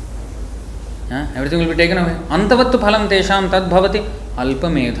 Everything will be taken away. Antavattu phalam tesham tad bhavati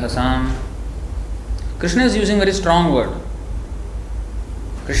alpamedhasam. Kṛṣṇa is using very strong word.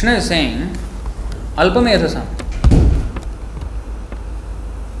 Kṛṣṇa is saying alpamedhasam.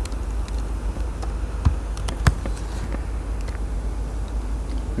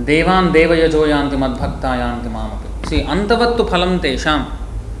 Devan devayajo yanti madbhakta yanti mamapi. See, antavattu phalam tesham.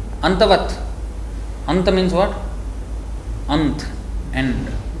 Antavat. Anta means what? Ant. End.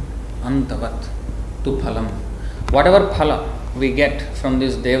 Antavat. To phalam. Whatever phala we get from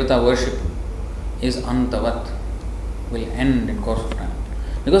this devata worship is antavat. Will end in course of time.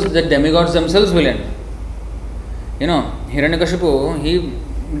 Because the demigods themselves will end. You know, Hiranyakashipu, he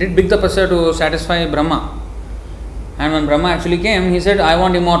did big tapasya to satisfy Brahma. And when Brahma actually came, he said, I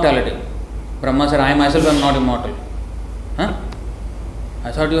want immortality. Brahma said, I myself am not immortal. Huh?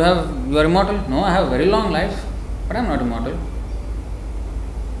 I thought you are immortal. No, I have a very long life, but I am not immortal.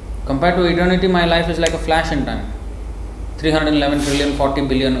 Compared to eternity, my life is like a flash in time. 311 trillion, 40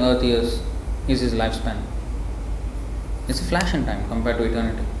 billion earth years is his lifespan. It's a flash in time compared to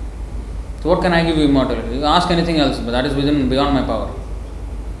eternity. So what can I give you immortality? You ask anything else, but that is beyond my power.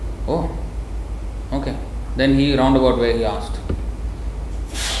 Oh, okay. Then he roundabout way he asked.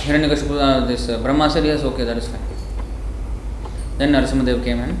 Hiranyakashipu, this Brahma said, yes, okay, that is fine. Then Narasimhadev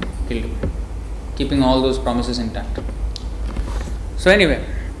came and killed him, keeping all those promises intact. So anyway,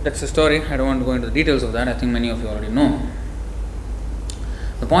 that's the story. I don't want to go into the details of that. I think many of you already know.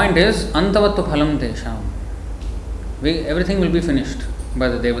 The point is, antavattu phalam tesham. Everything will be finished by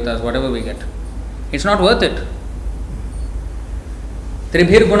the devatas, whatever we get. It's not worth it.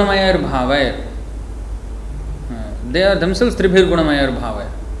 Tribhir gunamayar bhavayar. They are themselves tribhir gunamayar bhavayar.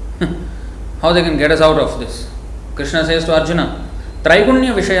 How they can get us out of this? Kṛṣṇa says to Arjuna,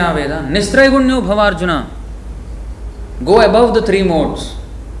 Traigunya Vishaya Veda, Nistraigunyo Bhava Arjuna. Go above the three modes.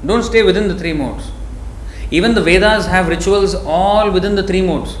 Don't stay within the three modes. Even the Vedas have rituals all within the three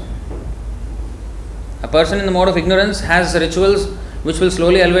modes. A person in the mode of ignorance has rituals which will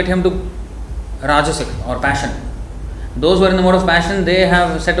slowly elevate him to rajasic or passion. Those who are in the mode of passion, they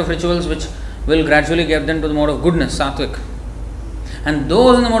have a set of rituals which will gradually get them to the mode of goodness, sattvic. And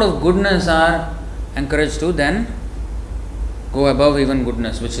those in the mode of goodness are encouraged to then go above even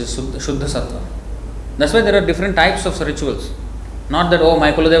goodness, which is Shuddha Sattva. That's why there are different types of rituals. Not that, oh,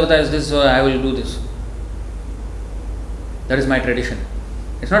 my Kuladevata is this, so I will do this. That is my tradition.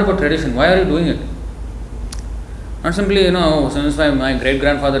 It's not about tradition. Why are you doing it? Not simply, since my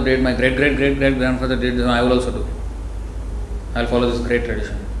great-grandfather did, my great-great-great-great-grandfather did, so I will also do. I will follow this great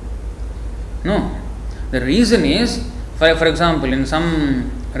tradition. No. The reason is, for example, in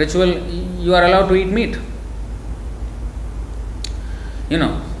some ritual, you are allowed to eat meat.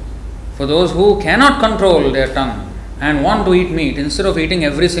 For those who cannot control their tongue and want to eat meat, instead of eating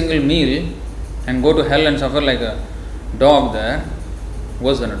every single meal and go to hell and suffer like a dog there,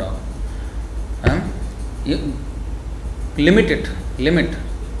 worse than a dog, limit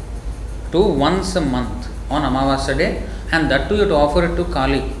to once a month on Amavasya day, and that too you have to offer it to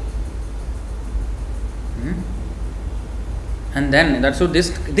Kali. And then that's so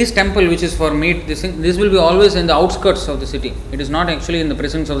this temple which is for meat, this will be always in the outskirts of the city. It is not actually in the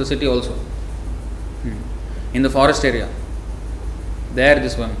presence of the city also. In the forest area. There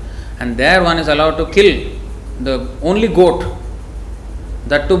this one. And there one is allowed to kill the only goat.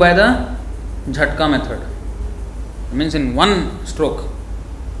 That too by the jhatka method. It means in one stroke.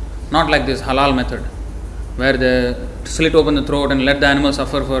 Not like this halal method, where they slit open the throat and let the animal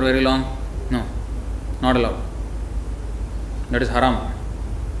suffer for very long. No, not allowed. That is haram.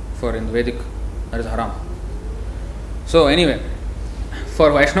 For in the Vedic, that is haram. So anyway,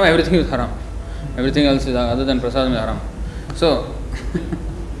 for Vaishnava everything is haram. Everything else is other than prasadam is haram. So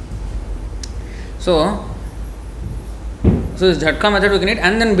this jhatka method we can eat,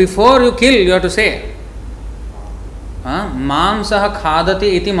 and then before you kill, you have to say, Mamsaha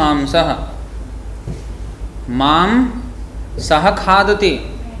khadati iti mamsaha. Mam saha khadati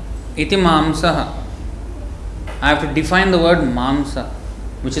iti mamsaha. I have to define the word mamsa,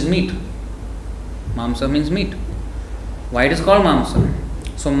 which is meat. Mamsa means meat. Why it is called mamsa?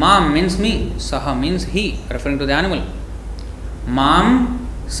 So mam means me, saha means he, referring to the animal. Mam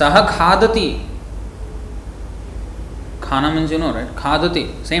saha khadati. Khana means right?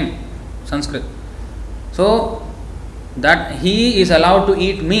 Khadati, same, Sanskrit. So that he is allowed to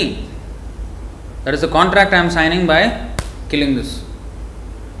eat me. That is the contract I am signing by killing this.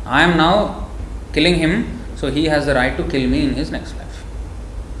 I am now killing him, so he has the right to kill me in his next life.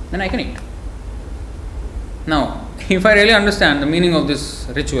 Then I can eat. Now, if I really understand the meaning of this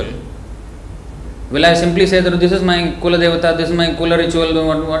ritual, will I simply say that this is my Kula Devata, this is my Kula ritual,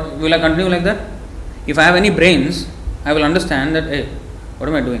 will I continue like that? If I have any brains, I will understand that, hey, what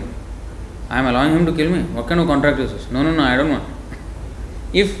am I doing? I am allowing him to kill me. What kind of contract is this? No, I don't want.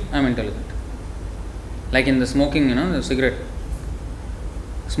 If I am intelligent. Like in the smoking, the cigarette.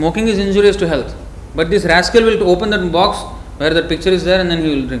 Smoking is injurious to health. But this rascal will open that box where that picture is there and then he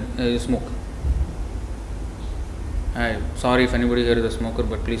will drink, smoke. Sorry if anybody here is a smoker,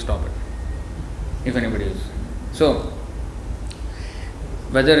 but please stop it. If anybody is. So,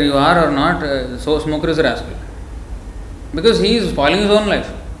 whether you are or not, so smoker is a rascal. Because he is spoiling his own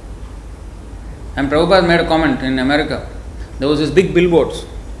life. And Prabhupada made a comment in America. There was this big billboards.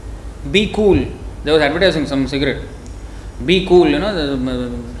 Be cool. There was advertising some cigarette. Be cool,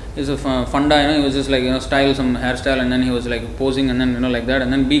 is a funda, he was just like, style some hairstyle and then he was like posing and then, like that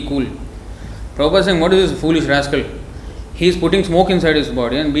and then be cool. Prabhupada saying, what is this foolish rascal? He is putting smoke inside his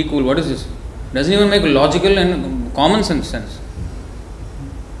body and be cool. What is this? Doesn't even make logical and common sense.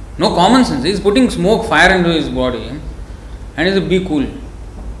 No common sense. He is putting smoke, fire into his body and he says, be cool.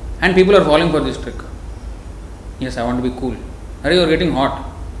 And people are falling for this trick. Yes, I want to be cool. Hurry, you are getting hot.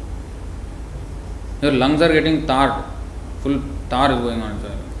 Your lungs are getting tarred. Full tar is going on.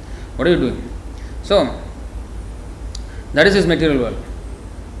 What are you doing? So, that is his material world.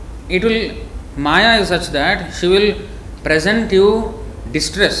 Maya is such that she will present you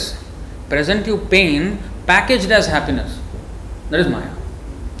distress, present you pain, packaged as happiness. That is Maya.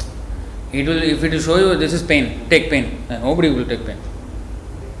 If it will show you this is pain, take pain. Nobody will take pain.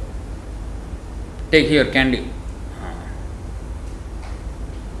 Take here candy.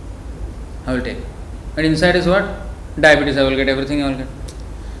 I will take. And inside is what? Diabetes, I will get everything I will get.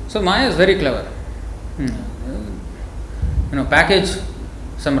 So Maya is very clever. Package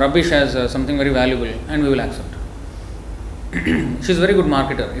some rubbish as something very valuable and we will accept. She is a very good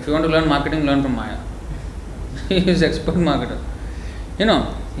marketer. If you want to learn marketing, learn from Maya. She is expert marketer.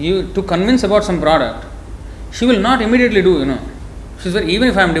 To convince about some product, she will not immediately do, She's very, even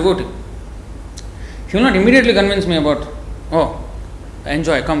if I am devotee, she will not immediately convince me about,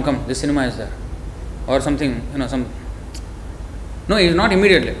 enjoy, come, this cinema is there. Or something, No, it is not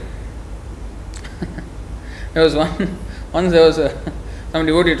immediately. There was once there was some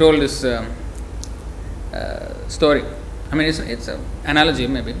devotee told this story. I mean, it's an analogy,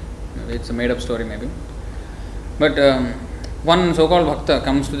 maybe it's a made-up story, maybe. But one so-called bhakta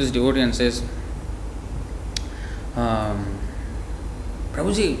comes to this devotee and says,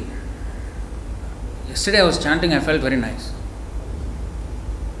 Prabhuji, yesterday I was chanting, I felt very nice.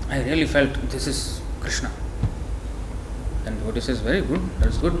 I really felt this is Kṛṣṇa. And devotee says, very good,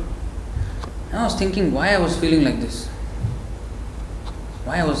 that's good. And I was thinking why I was feeling like this.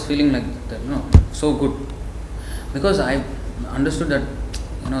 Why I was feeling like that, so good. Because I understood that,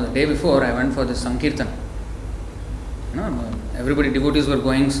 the day before I went for this Sankirtan. Everybody, devotees were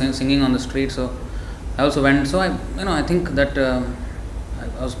going, singing on the street, so I also went. So I think that I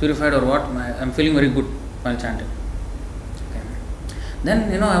was purified or what, I'm feeling very good while chanting. Okay.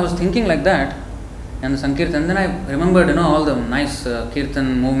 Then, I was thinking like that, and the Sankirtan, then I remembered, all the nice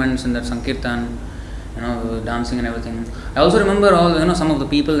Kirtan movements in that Sankirtan, dancing and everything. I also remember all, some of the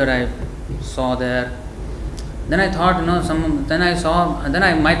people that I saw there. Then I thought,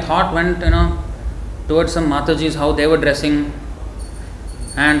 my thought went, towards some Matajis, how they were dressing,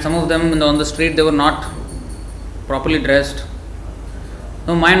 and some of them on the street, they were not properly dressed.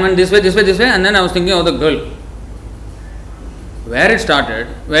 So mine went this way, and then I was thinking of the girl. Where it started,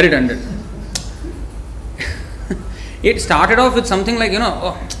 where it ended. It started off with something like,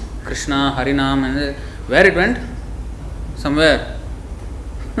 Kṛṣṇa, Harinam, and where it went? Somewhere.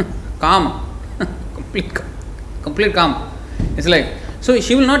 Calm. Complete calm. It's like, so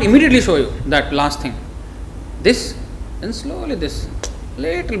she will not immediately show you that last thing. This, then slowly this,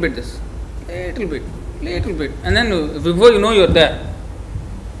 little bit this, little bit. And then before you know, you're there.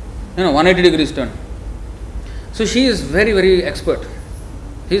 180 degrees turn. So she is very, very expert.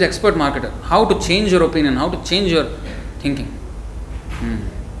 He is expert marketer. How to change your opinion, how to change your thinking.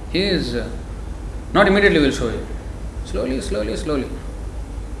 He is not immediately will show you. Slowly, slowly, slowly.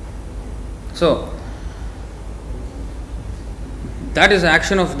 So that is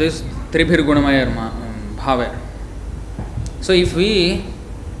action of this Tribhir Gunamaya Bhava. So if we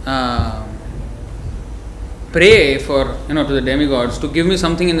pray for, to the demigods to give me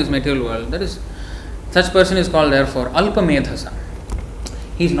something in this material world, that is, such person is called therefore Alpamedhasa.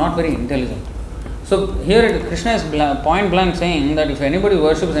 He is not very intelligent. So here Kṛṣṇa is point blank saying that if anybody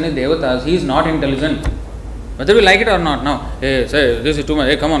worships any devatas, he is not intelligent. Whether we like it or not. Now, hey, say this is too much.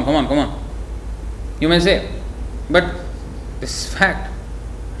 Hey, come on. You may say, but this is fact.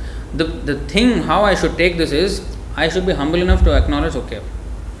 The thing how I should take this is, I should be humble enough to acknowledge, okay,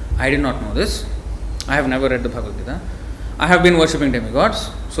 I did not know this. I have never read the Bhagavad Gita. I have been worshipping demigods.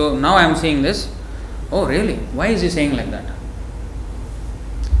 So now I am seeing this. Oh really? Why is he saying like that?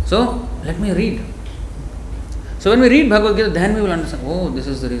 So let me read. So when we read Bhagavad Gita, then we will understand, oh, this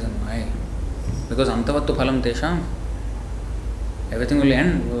is the reason why. Because antavattu phalam tesham. Everything will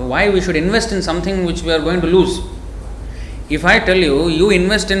end. Why we should invest in something which we are going to lose? If I tell you, you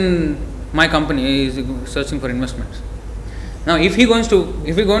invest in my company, he is searching for investments. Now, if he going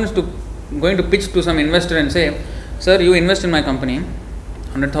to pitch to some investor and say, sir, you invest in my company,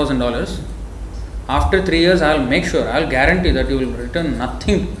 $100,000. After 3 years, I will make sure, I will guarantee that you will return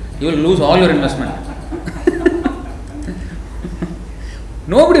nothing. You will lose all your investment.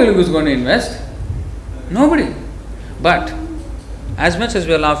 Nobody will going to invest. Nobody. But as much as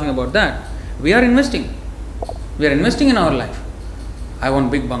we are laughing about that, we are investing. We are investing in our life. I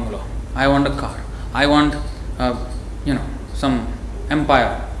want big bungalow. I want a car. I want, some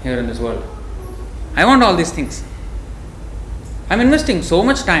empire here in this world. I want all these things. I am investing so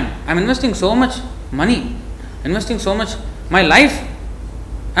much time. I am investing so much money. Investing so much. My life.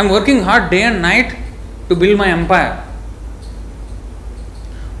 I am working hard day and night to build my empire.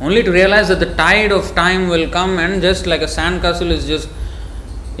 Only to realize that the tide of time will come and just like a sandcastle is just,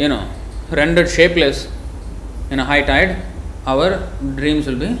 rendered shapeless in a high tide, our dreams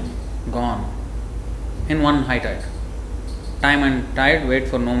will be gone in one high tide. Time and tide wait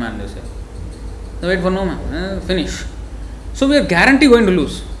for no man, they say. They wait for no man. Finish. So we are guaranteed going to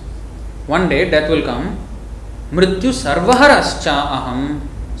lose. One day death will come. Mrityu sarvaharascha aham.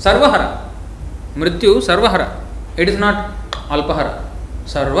 Sarvahara. Mrityu sarvahara. It is not alpahara.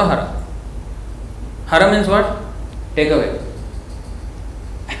 Sarvahara. Hara means what? Take away.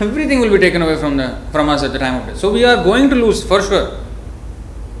 Everything will be taken away from us at the time of death. So we are going to lose for sure.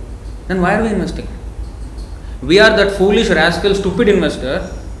 Then why are we investing? We are that foolish, rascal, stupid investor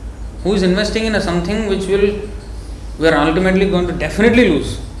who is investing in something which we are ultimately going to definitely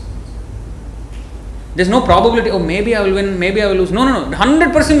lose. There is no probability, oh maybe I will win, maybe I will lose. No,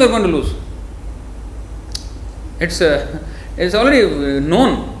 100% we are going to lose. It's already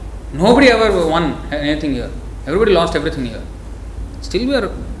known. Nobody ever won anything here. Everybody lost everything here. Still we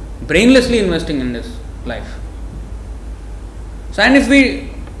are brainlessly investing in this life. So, and if we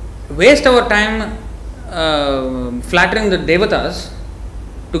waste our time flattering the devatas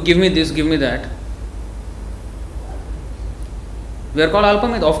to give me this, give me that, we are called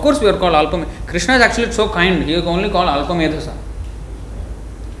Alpamedha. Of course we are called Alpamedha. Kṛṣṇa is actually so kind, he is only called Alpamedhasa.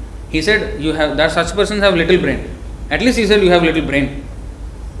 He said, that such persons have little brain. At least he said you have little brain.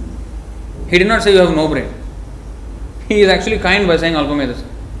 He did not say you have no brain. He is actually kind by saying Alpamedhasa.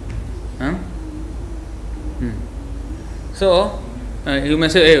 So, you may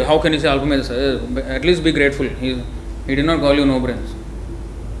say, hey, how can you say Alpamedhasa? At least be grateful. He did not call you no brains.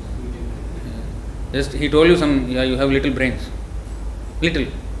 Just he told you you have little brains. Little. I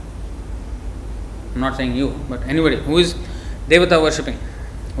am not saying you, but anybody who is Devata worshipping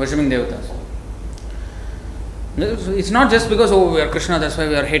Devatas. It's not just because, we are Kṛṣṇa, that's why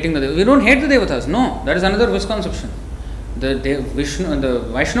we are hating the Devatas. We don't hate the Devatas. No, that is another misconception. The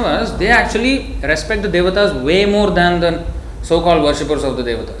Vaishnavas, they actually respect the Devatas way more than the so-called worshippers of the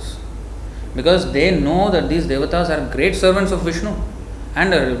Devatas. Because they know that these Devatas are great servants of Vishnu.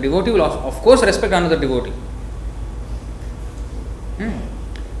 And a devotee will of course respect another devotee.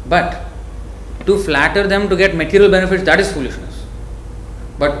 But to flatter them to get material benefits, that is foolishness.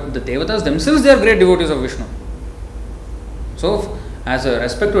 But the Devatas themselves, they are great devotees of Vishnu. So, as a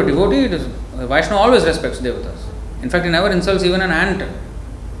respect to a devotee, Vaishnava always respects Devatas. In fact, he never insults even an ant.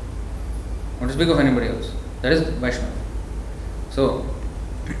 Not to speak of anybody else. That is Vaishnava. So,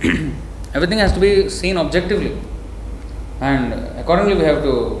 everything has to be seen objectively. And accordingly we have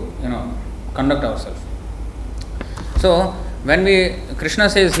to, conduct ourselves. So, when Kṛṣṇa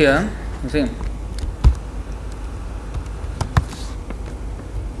says here, you see,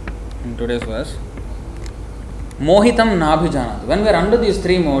 in today's verse. Mohitam nabhijanati. When we are under these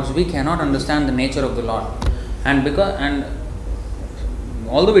three modes, we cannot understand the nature of the Lord. And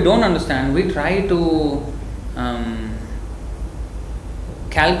although we don't understand, we try to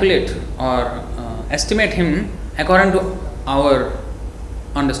calculate or estimate him according to our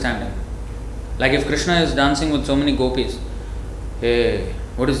understanding. Like if Kṛṣṇa is dancing with so many gopis, hey,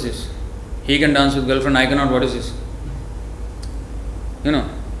 what is this? He can dance with girlfriend, I cannot, what is this?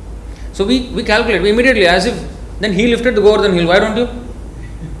 So we calculate, we immediately, as if then he lifted the Govardhan hill, why don't you?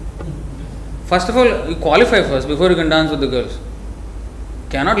 First of all, you qualify first before you can dance with the girls.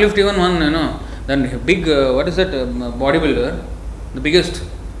 Cannot lift even one, then big, bodybuilder, the biggest,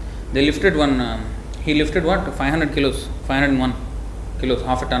 they lifted one, he lifted what? 500 kilos, 501 kilos,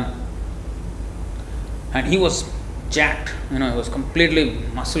 half a ton. And he was jacked, he was completely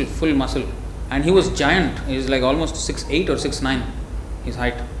muscle, full muscle. And he was giant, he is like almost 6'8" or 6'9", his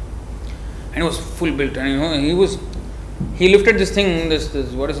height. And he was full built, and he lifted this thing, this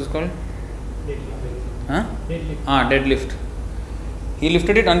what is this called? Deadlift. He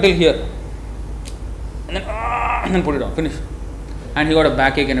lifted it until here, and then put it on, finish. And he got a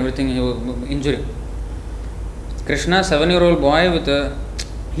backache and everything, he was injury. Kṛṣṇa, 7-year-old boy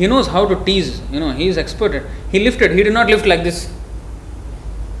he knows how to tease, he is expert. He lifted, he did not lift like this.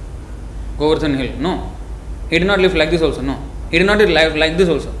 Govardhan hill, no. He did not lift like this also, no. He did not lift like this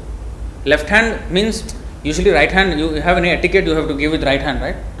also. Left hand means, usually right hand, you have any etiquette, you have to give with right hand,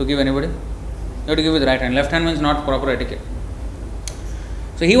 right? To give anybody. You have to give with right hand. Left hand means not proper etiquette.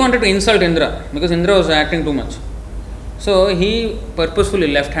 So he wanted to insult Indra, because Indra was acting too much. So he purposefully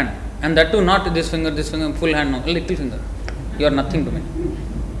left hand. And that too not this finger, full hand, no, little finger. You are nothing to me.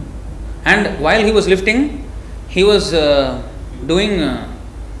 And while he was lifting, he was doing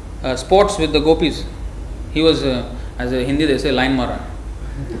sports with the gopis. He was, as a Hindi they say, line mara.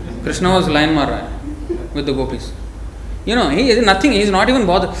 Kṛṣṇa was line mara with the gopis. He is nothing, he is not even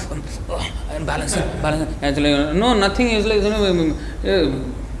bothered. Balancing. Actually, no, nothing. He is like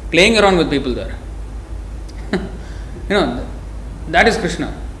playing around with people there. That is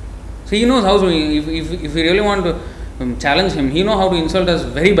Kṛṣṇa. So he knows how to, if we really want to challenge him, he knows how to insult us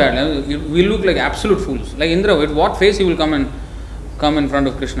very bad. We look like absolute fools. Like Indra, with what face he will come in front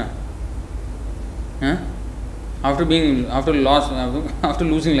of Kṛṣṇa? After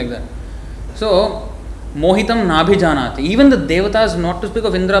losing like that. So mohitam nabhijanati. Even the devatas, not to speak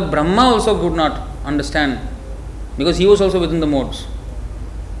of Indra, Brahma also could not understand, because he was also within the modes.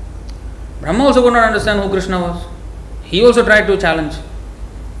 Brahma also could not understand who Kṛṣṇa was. He also tried to challenge.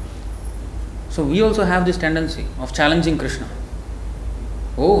 So we also have this tendency of challenging Kṛṣṇa.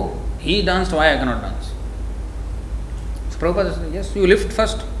 Oh, he danced, why I cannot dance? So Prabhupada said, yes, you lift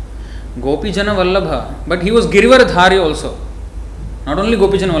first. Gopijana Vallabha, but he was Girivardhari also. Not only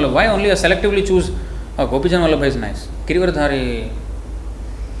Gopijana Vallabha. Why only I selectively choose, Gopijana Vallabha is nice. Girivardhari,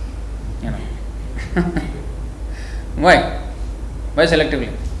 Why? Why selectively?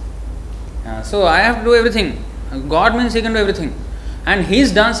 So I have to do everything. God means he can do everything. And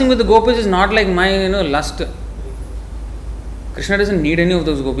his dancing with the gopis is not like my lust. Kṛṣṇa doesn't need any of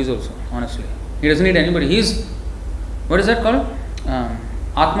those gopis also, honestly. He doesn't need anybody. He's, what is that called?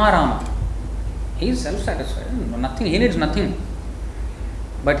 Atma Rama. He is self-satisfied. Nothing. He needs nothing.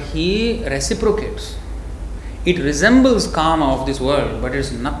 But he reciprocates. It resembles Kama of this world, but it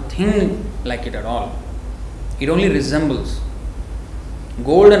is nothing like it at all. It only resembles.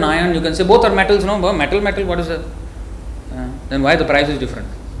 Gold and iron, you can say both are metals, no? Metal, what is that? Then why the price is different?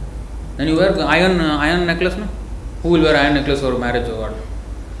 Then you wear iron necklace, no? Who will wear iron necklace for marriage or what?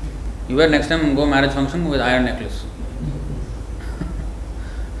 You wear next time, go marriage function with iron necklace.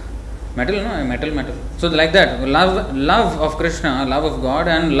 Metal, no? Metal. So like that, love of Kṛṣṇa, love of God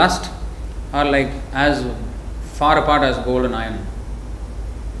and lust are like as far apart as gold and iron.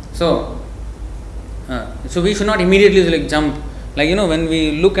 So we should not immediately like jump. Like when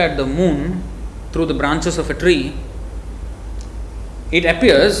we look at the moon through the branches of a tree, it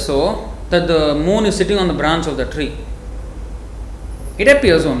appears so that the moon is sitting on the branch of the tree. It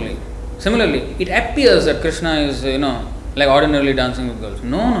appears only. Similarly, it appears that Kṛṣṇa is like ordinarily dancing with girls.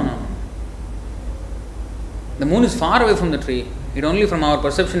 No. The moon is far away from the tree. It only from our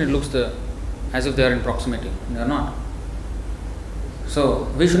perception it looks as if they are in proximity. They are not. So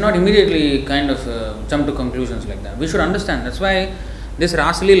we should not immediately kind of jump to conclusions like that. We should understand. That's why this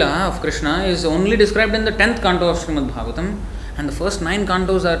Rasa Leela of Kṛṣṇa is only described in the 10th canto of Srimad Bhagavatam, and the first 9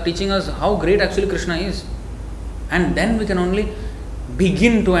 cantos are teaching us how great actually Kṛṣṇa is. And then we can only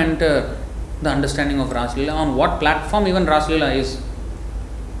begin to enter the understanding of Rasa Leela, on what platform even Rasa Leela is.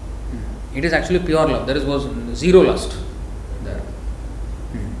 It is actually pure love. There was zero lust there.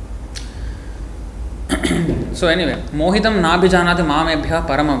 So anyway, mohitam nabhijanati mamebhya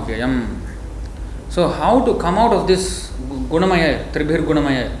paramavyayam. So how to come out of this gunamaya, tribhir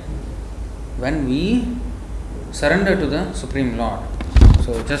gunamaya? When we surrender to the Supreme Lord.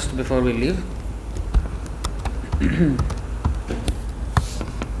 So just before we leave,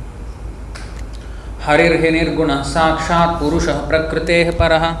 Harir he nirguna sakshat purushah prakriteh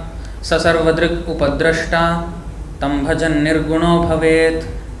parah sasarvadrik upadrashta tam bhajan nirguno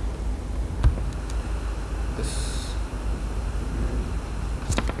bhavet.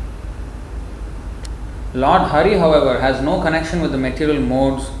 Lord Hari, however, has no connection with the material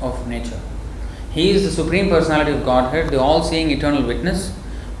modes of nature. He is the Supreme Personality of Godhead, the all-seeing eternal witness,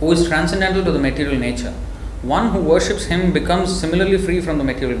 who is transcendental to the material nature. One who worships him becomes similarly free from the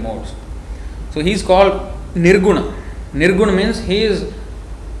material modes. So he is called Nirguna. Nirguna means he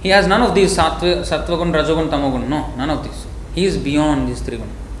has none of these sattvagun, rajagun, tamagun. No, none of these. He is beyond these three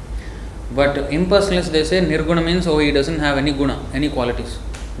guna. But impersonalists, they say Nirguna means, oh, he doesn't have any guna, any qualities.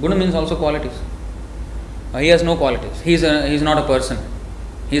 Guna means also qualities. He has no qualities. He is not a person.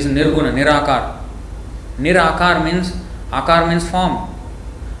 He is Nirguna, Nirakar. Nirakar means, Akar means form.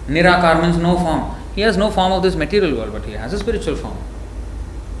 Nirakar means no form. He has no form of this material world, but he has a spiritual form,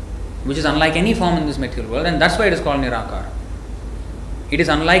 which is unlike any form in this material world, and that's why it is called Nirakar. It is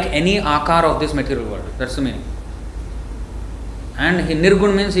unlike any Akar of this material world. That's the meaning. And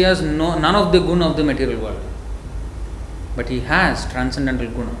Nirgun means he has none of the guna of the material world, but he has transcendental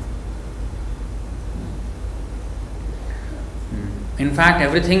guna. In fact,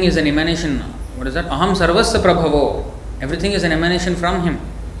 everything is an emanation. What is that? Aham sarvasya prabhavo. Everything is an emanation from him.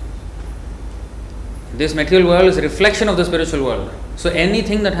 This material world is a reflection of the spiritual world. So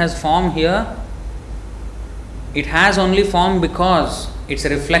anything that has form here, it has only form because it's a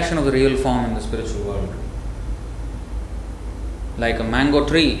reflection of the real form in the spiritual world. Like a mango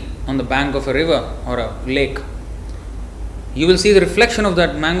tree on the bank of a river or a lake. You will see the reflection of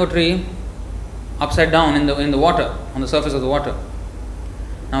that mango tree upside down in the water, on the surface of the water.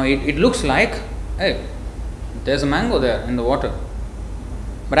 Now it looks like, hey, there's a mango there in the water.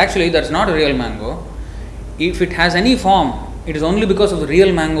 But actually that's not a real mango. If it has any form, it is only because of the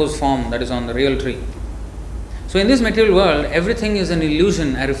real mango's form that is on the real tree. So in this material world, everything is an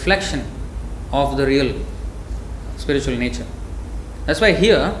illusion, a reflection of the real spiritual nature. That's why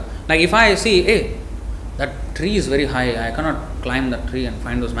here, like if I see, hey, that tree is very high, I cannot climb that tree and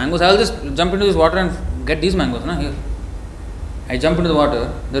find those mangoes, I'll just jump into this water and get these mangoes. No? Here, I jump into the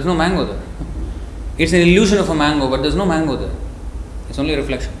water, there's no mango there. It's an illusion of a mango, but there's no mango there. It's only a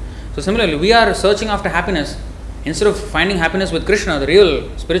reflection. So similarly, we are searching after happiness. Instead of finding happiness with Kṛṣṇa, the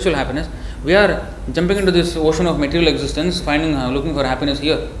real spiritual happiness, we are jumping into this ocean of material existence, looking for happiness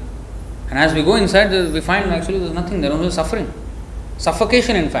here. And as we go inside, we find actually there's nothing there, only suffering.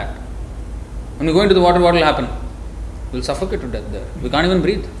 Suffocation, in fact. When we go into the water, what will happen? We'll suffocate to death there. We can't even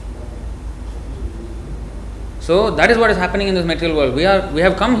breathe. So that is what is happening in this material world. We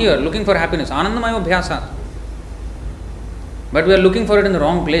have come here looking for happiness. Anandamaya abhyasat. But we are looking for it in the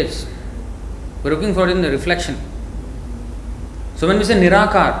wrong place. We are looking for it in the reflection. So when we say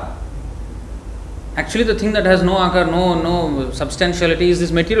Nirakar, actually the thing that has no akar, no substantiality is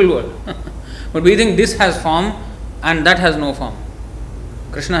this material world. But we think this has form and that has no form.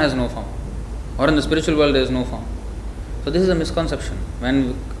 Kṛṣṇa has no form. Or in the spiritual world there is no form. So this is a misconception.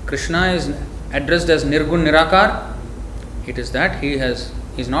 When Kṛṣṇa is addressed as Nirgun Nirakar, it is that he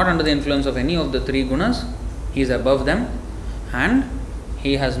is not under the influence of any of the three gunas. He is above them and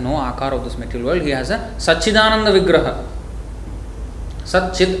he has no akar of this material world. He has a Satchidananda Vigraha.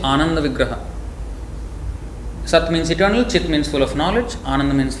 Sat Chit Ananda Vigraha. Sat means eternal, Chit means full of knowledge,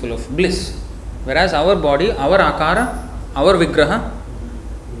 Ananda means full of bliss. Whereas our body, our akara, our Vigraha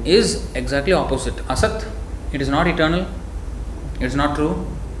is exactly opposite. Asat, it is not eternal, it is not true.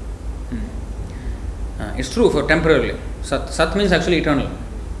 It's true for temporarily. Sat means actually eternal.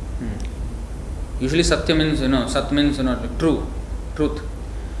 Usually Satya means, Sat means, truth.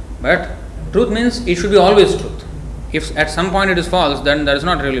 But truth means it should be always truth. If at some point it is false, then that is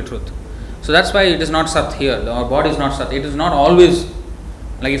not really truth. So that's why it is not Sat here. Our body is not Sat. It is not always,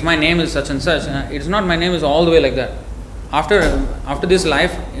 like if my name is such and such, it is not my name is all the way like that. After this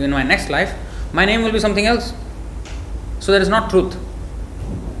life, in my next life, my name will be something else. So that is not truth.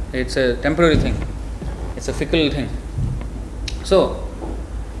 It's a temporary thing. It's a fickle thing. So,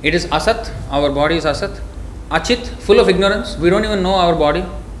 it is Asat, our body is Asat. Achit, full of ignorance. We don't even know our body.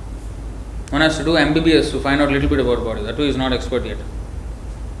 One has to do MBBS to find out a little bit about body. That too is not expert yet.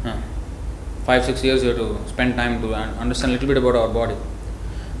 5-6 years you have to spend time to understand a little bit about our body.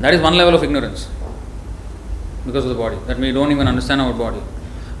 That is one level of ignorance because of the body. That we don't even understand our body.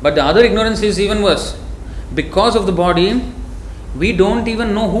 But the other ignorance is even worse. Because of the body, we don't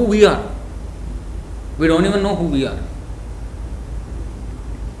even know who we are. We don't even know who we are.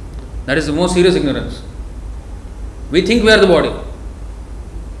 That is the most serious ignorance. We think we are the body.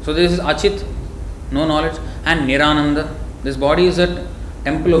 So this is Achit, no knowledge, and Nirananda. This body is a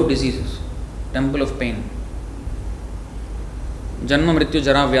temple of diseases, temple of pain. Janma mrityu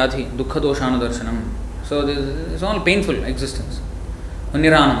jara vyadhi dukkha doshanu darshanam. So this is all painful existence.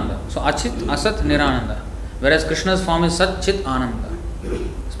 Nirananda. So Achit, Asat, Nirananda. Whereas Krishna's form is Sat, Chit, Ananda,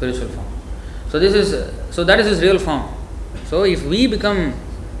 spiritual form. So that is his real form. So if we become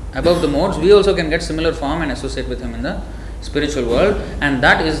above the modes, we also can get similar form and associate with him in the spiritual world, and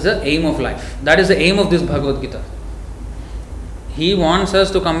that is the aim of life. That is the aim of this Bhagavad Gita. He wants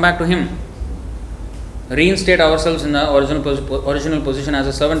us to come back to him, reinstate ourselves in the original position as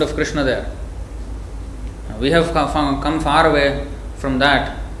a servant of Krishna there. We have come far away from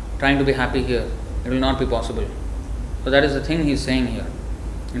that, trying to be happy here. It will not be possible. So that is the thing he is saying here.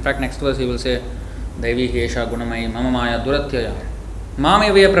 In fact, next verse he will say, Devi Hesha Gunamai Mama Maya Duratyaya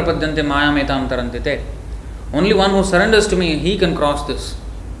Mameveya Prapadyante Maya Metam Tarantite. Only one who surrenders to me, he can cross this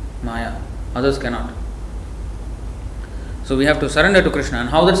Maya. Others cannot. So we have to surrender to Krishna. And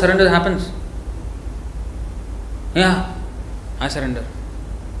how that surrender happens? Yeah, I surrender.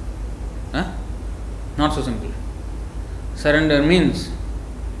 Huh? Not so simple. Surrender means,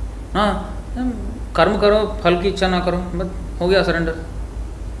 कर्म करो, फल की इच्छा ना करो, बस हो गया surrender.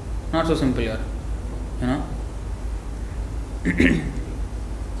 Not so simple, yaar. You know.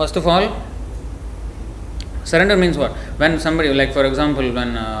 First of all, surrender means what? When somebody, like for example,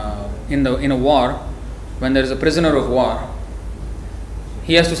 when in a war, when there is a prisoner of war,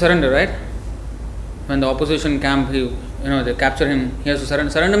 he has to surrender, right? When the opposition camp, they capture him, he has to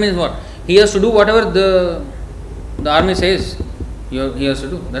surrender. Surrender means what? He has to do whatever the army says. He has to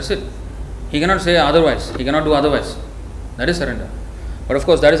do. That's it. He cannot say otherwise. He cannot do otherwise. That is surrender. But of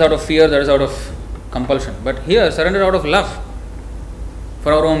course, that is out of fear. That is out of compulsion. But here, surrender out of love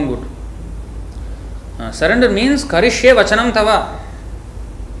for our own good. Surrender means karishye vachanam tava.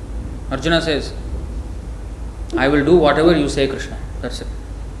 Arjuna says, I will do whatever you say, Krishna. That's it.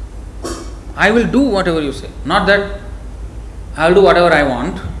 I will do whatever you say. Not that I will do whatever I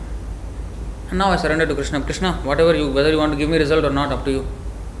want. And now I surrender to Krishna. Krishna, whether you want to give me result or not, up to you.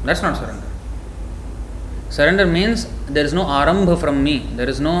 That's not surrender. Surrender means there is no arambha from me. There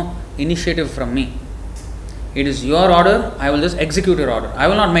is no initiative from me. It is your order. I will just execute your order. I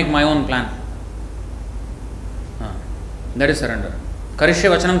will not make my own plan. That is surrender. Karishya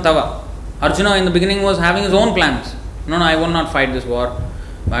vachanam tava. Arjuna in the beginning was having his own plans. No, I will not fight this war.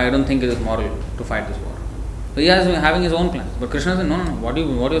 I don't think it is moral to fight this war. So he is having his own plans. But Krishna said, no. What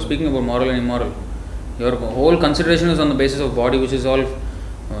are you speaking about moral and immoral? Your whole consideration is on the basis of body, which is all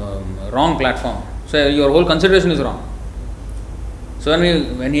wrong platform. So your whole consideration is wrong. So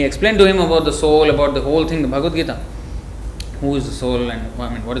when he explained to him about the soul, about the whole thing, the Bhagavad Gita, who is the soul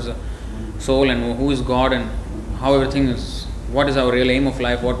and what is the soul and who is God and how everything is, what is our real aim of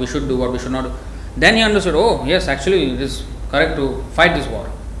life, what we should do, what we should not do. Then he understood, oh yes, actually it is correct to fight this war.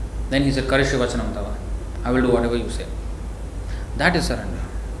 Then he said, Karishya vachanam tava. I will do whatever you say. That is surrender.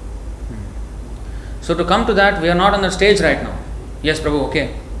 So to come to that, we are not on the stage right now. Yes, Prabhu,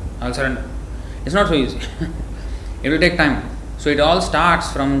 okay, I will surrender. It's not so easy. It will take time. So it all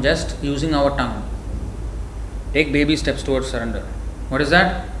starts from just using our tongue. Take baby steps towards surrender. What is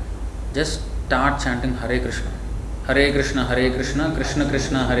that? Just start chanting Hare Krishna. Hare Krishna, Hare Krishna, Krishna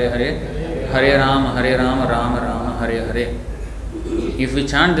Krishna, Hare Hare, Hare Rama, Rama Rama, Hare Hare. If we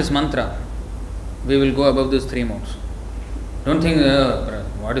chant this mantra, we will go above these three modes. Don't think,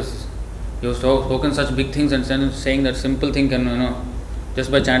 what is this? You have spoken such big things and saying that simple thing can,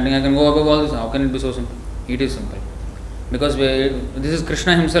 just by chanting I can go above all this. How can it be so simple? It is simple. Because this is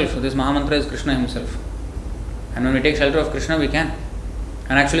Krishna himself. This Mahamantra is Krishna himself. And when we take shelter of Krishna, we can.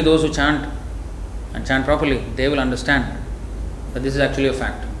 And actually those who chant and chant properly, they will understand that this is actually a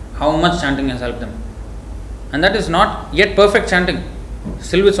fact. How much chanting has helped them. And that is not yet perfect chanting.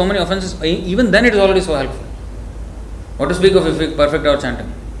 Still with so many offenses, even then it is already so helpful. What to speak of if we perfect our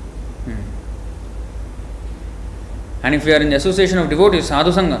chanting? And if we are in the association of devotees,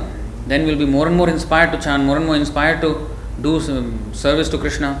 sadhu sangha, then we will be more and more inspired to chant, more and more inspired to do service to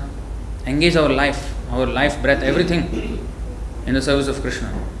Krishna, engage our life breath, everything in the service of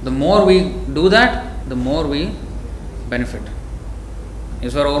Krishna. The more we do that, the more we benefit.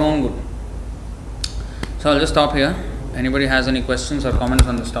 It's for our own good. So I'll just stop here. Anybody has any questions or comments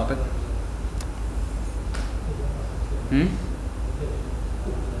on this topic?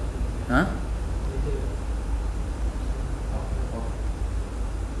 Huh?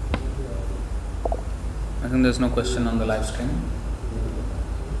 think there's no question on the live stream.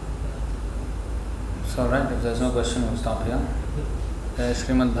 It's alright, if there's no question, we'll stop here. Jai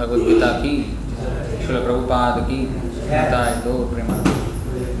Srimad Bhagavad Gita ki, Srila Prabhupada ki, Jai Gaur Premanand.